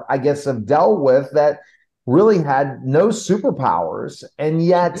ever heard, I guess, have dealt with that really had no superpowers and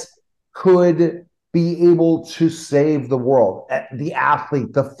yet could be able to save the world. The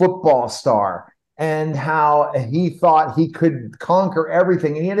athlete, the football star, and how he thought he could conquer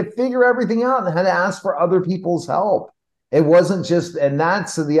everything. And he had to figure everything out and had to ask for other people's help. It wasn't just, and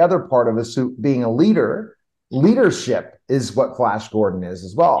that's the other part of being a leader. Leadership is what Flash Gordon is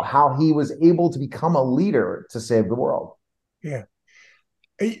as well, how he was able to become a leader to save the world. Yeah.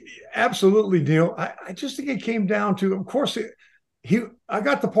 Absolutely, Neil. I just think it came down to, of course, I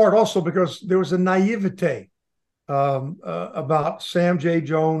got the part also because there was a naivete about Sam J.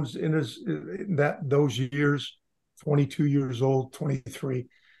 Jones in those years, 22 years old, 23,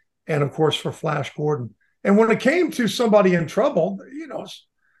 and of course for Flash Gordon. And when it came to somebody in trouble,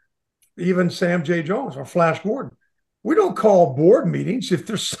 even Sam J. Jones or Flash Gordon, we don't call board meetings if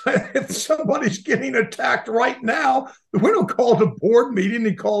somebody's getting attacked right now. We don't call the board meeting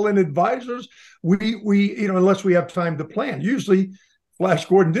and call in advisors. We unless we have time to plan. Usually, Flash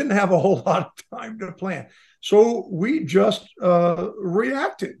Gordon didn't have a whole lot of time to plan, so we just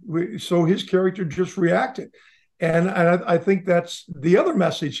reacted. So his character just reacted, and I think that's the other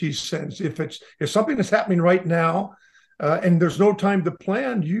message he sends. If something is happening right now, and there's no time to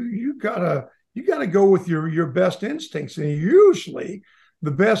plan, you gotta go with your best instincts. And usually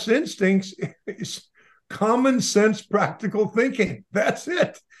the best instincts is common sense, practical thinking. That's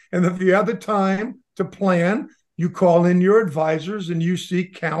it. And if you have the time to plan, you call in your advisors and you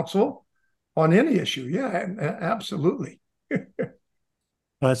seek counsel on any issue. Yeah, absolutely.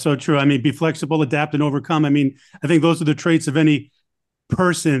 That's so true. I mean, be flexible, adapt, and overcome. I mean, I think those are the traits of any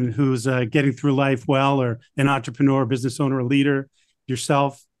person who's getting through life well, or an entrepreneur, business owner, a leader,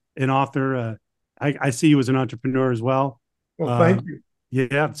 yourself, an author. I see you as an entrepreneur as well. Well, thank you.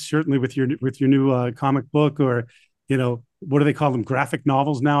 Yeah, certainly with your new comic book, or what do they call them? Graphic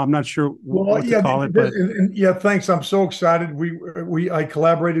novels now. I'm not sure what to call it, but yeah, thanks. I'm so excited. I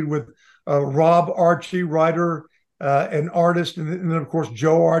collaborated with Rob Archie, writer, an artist, and then of course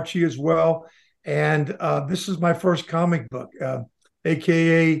Joe Archie as well. And this is my first comic book,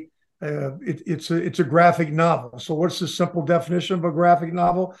 AKA it's a graphic novel. So what's the simple definition of a graphic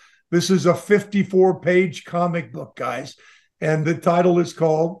novel? This is a 54-page comic book, guys, and the title is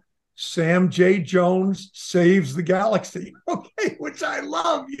called Sam J. Jones Saves the Galaxy. Okay, which I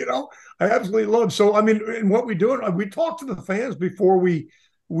love. I absolutely love. So I mean, and what we do, we talked to the fans before we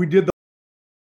did the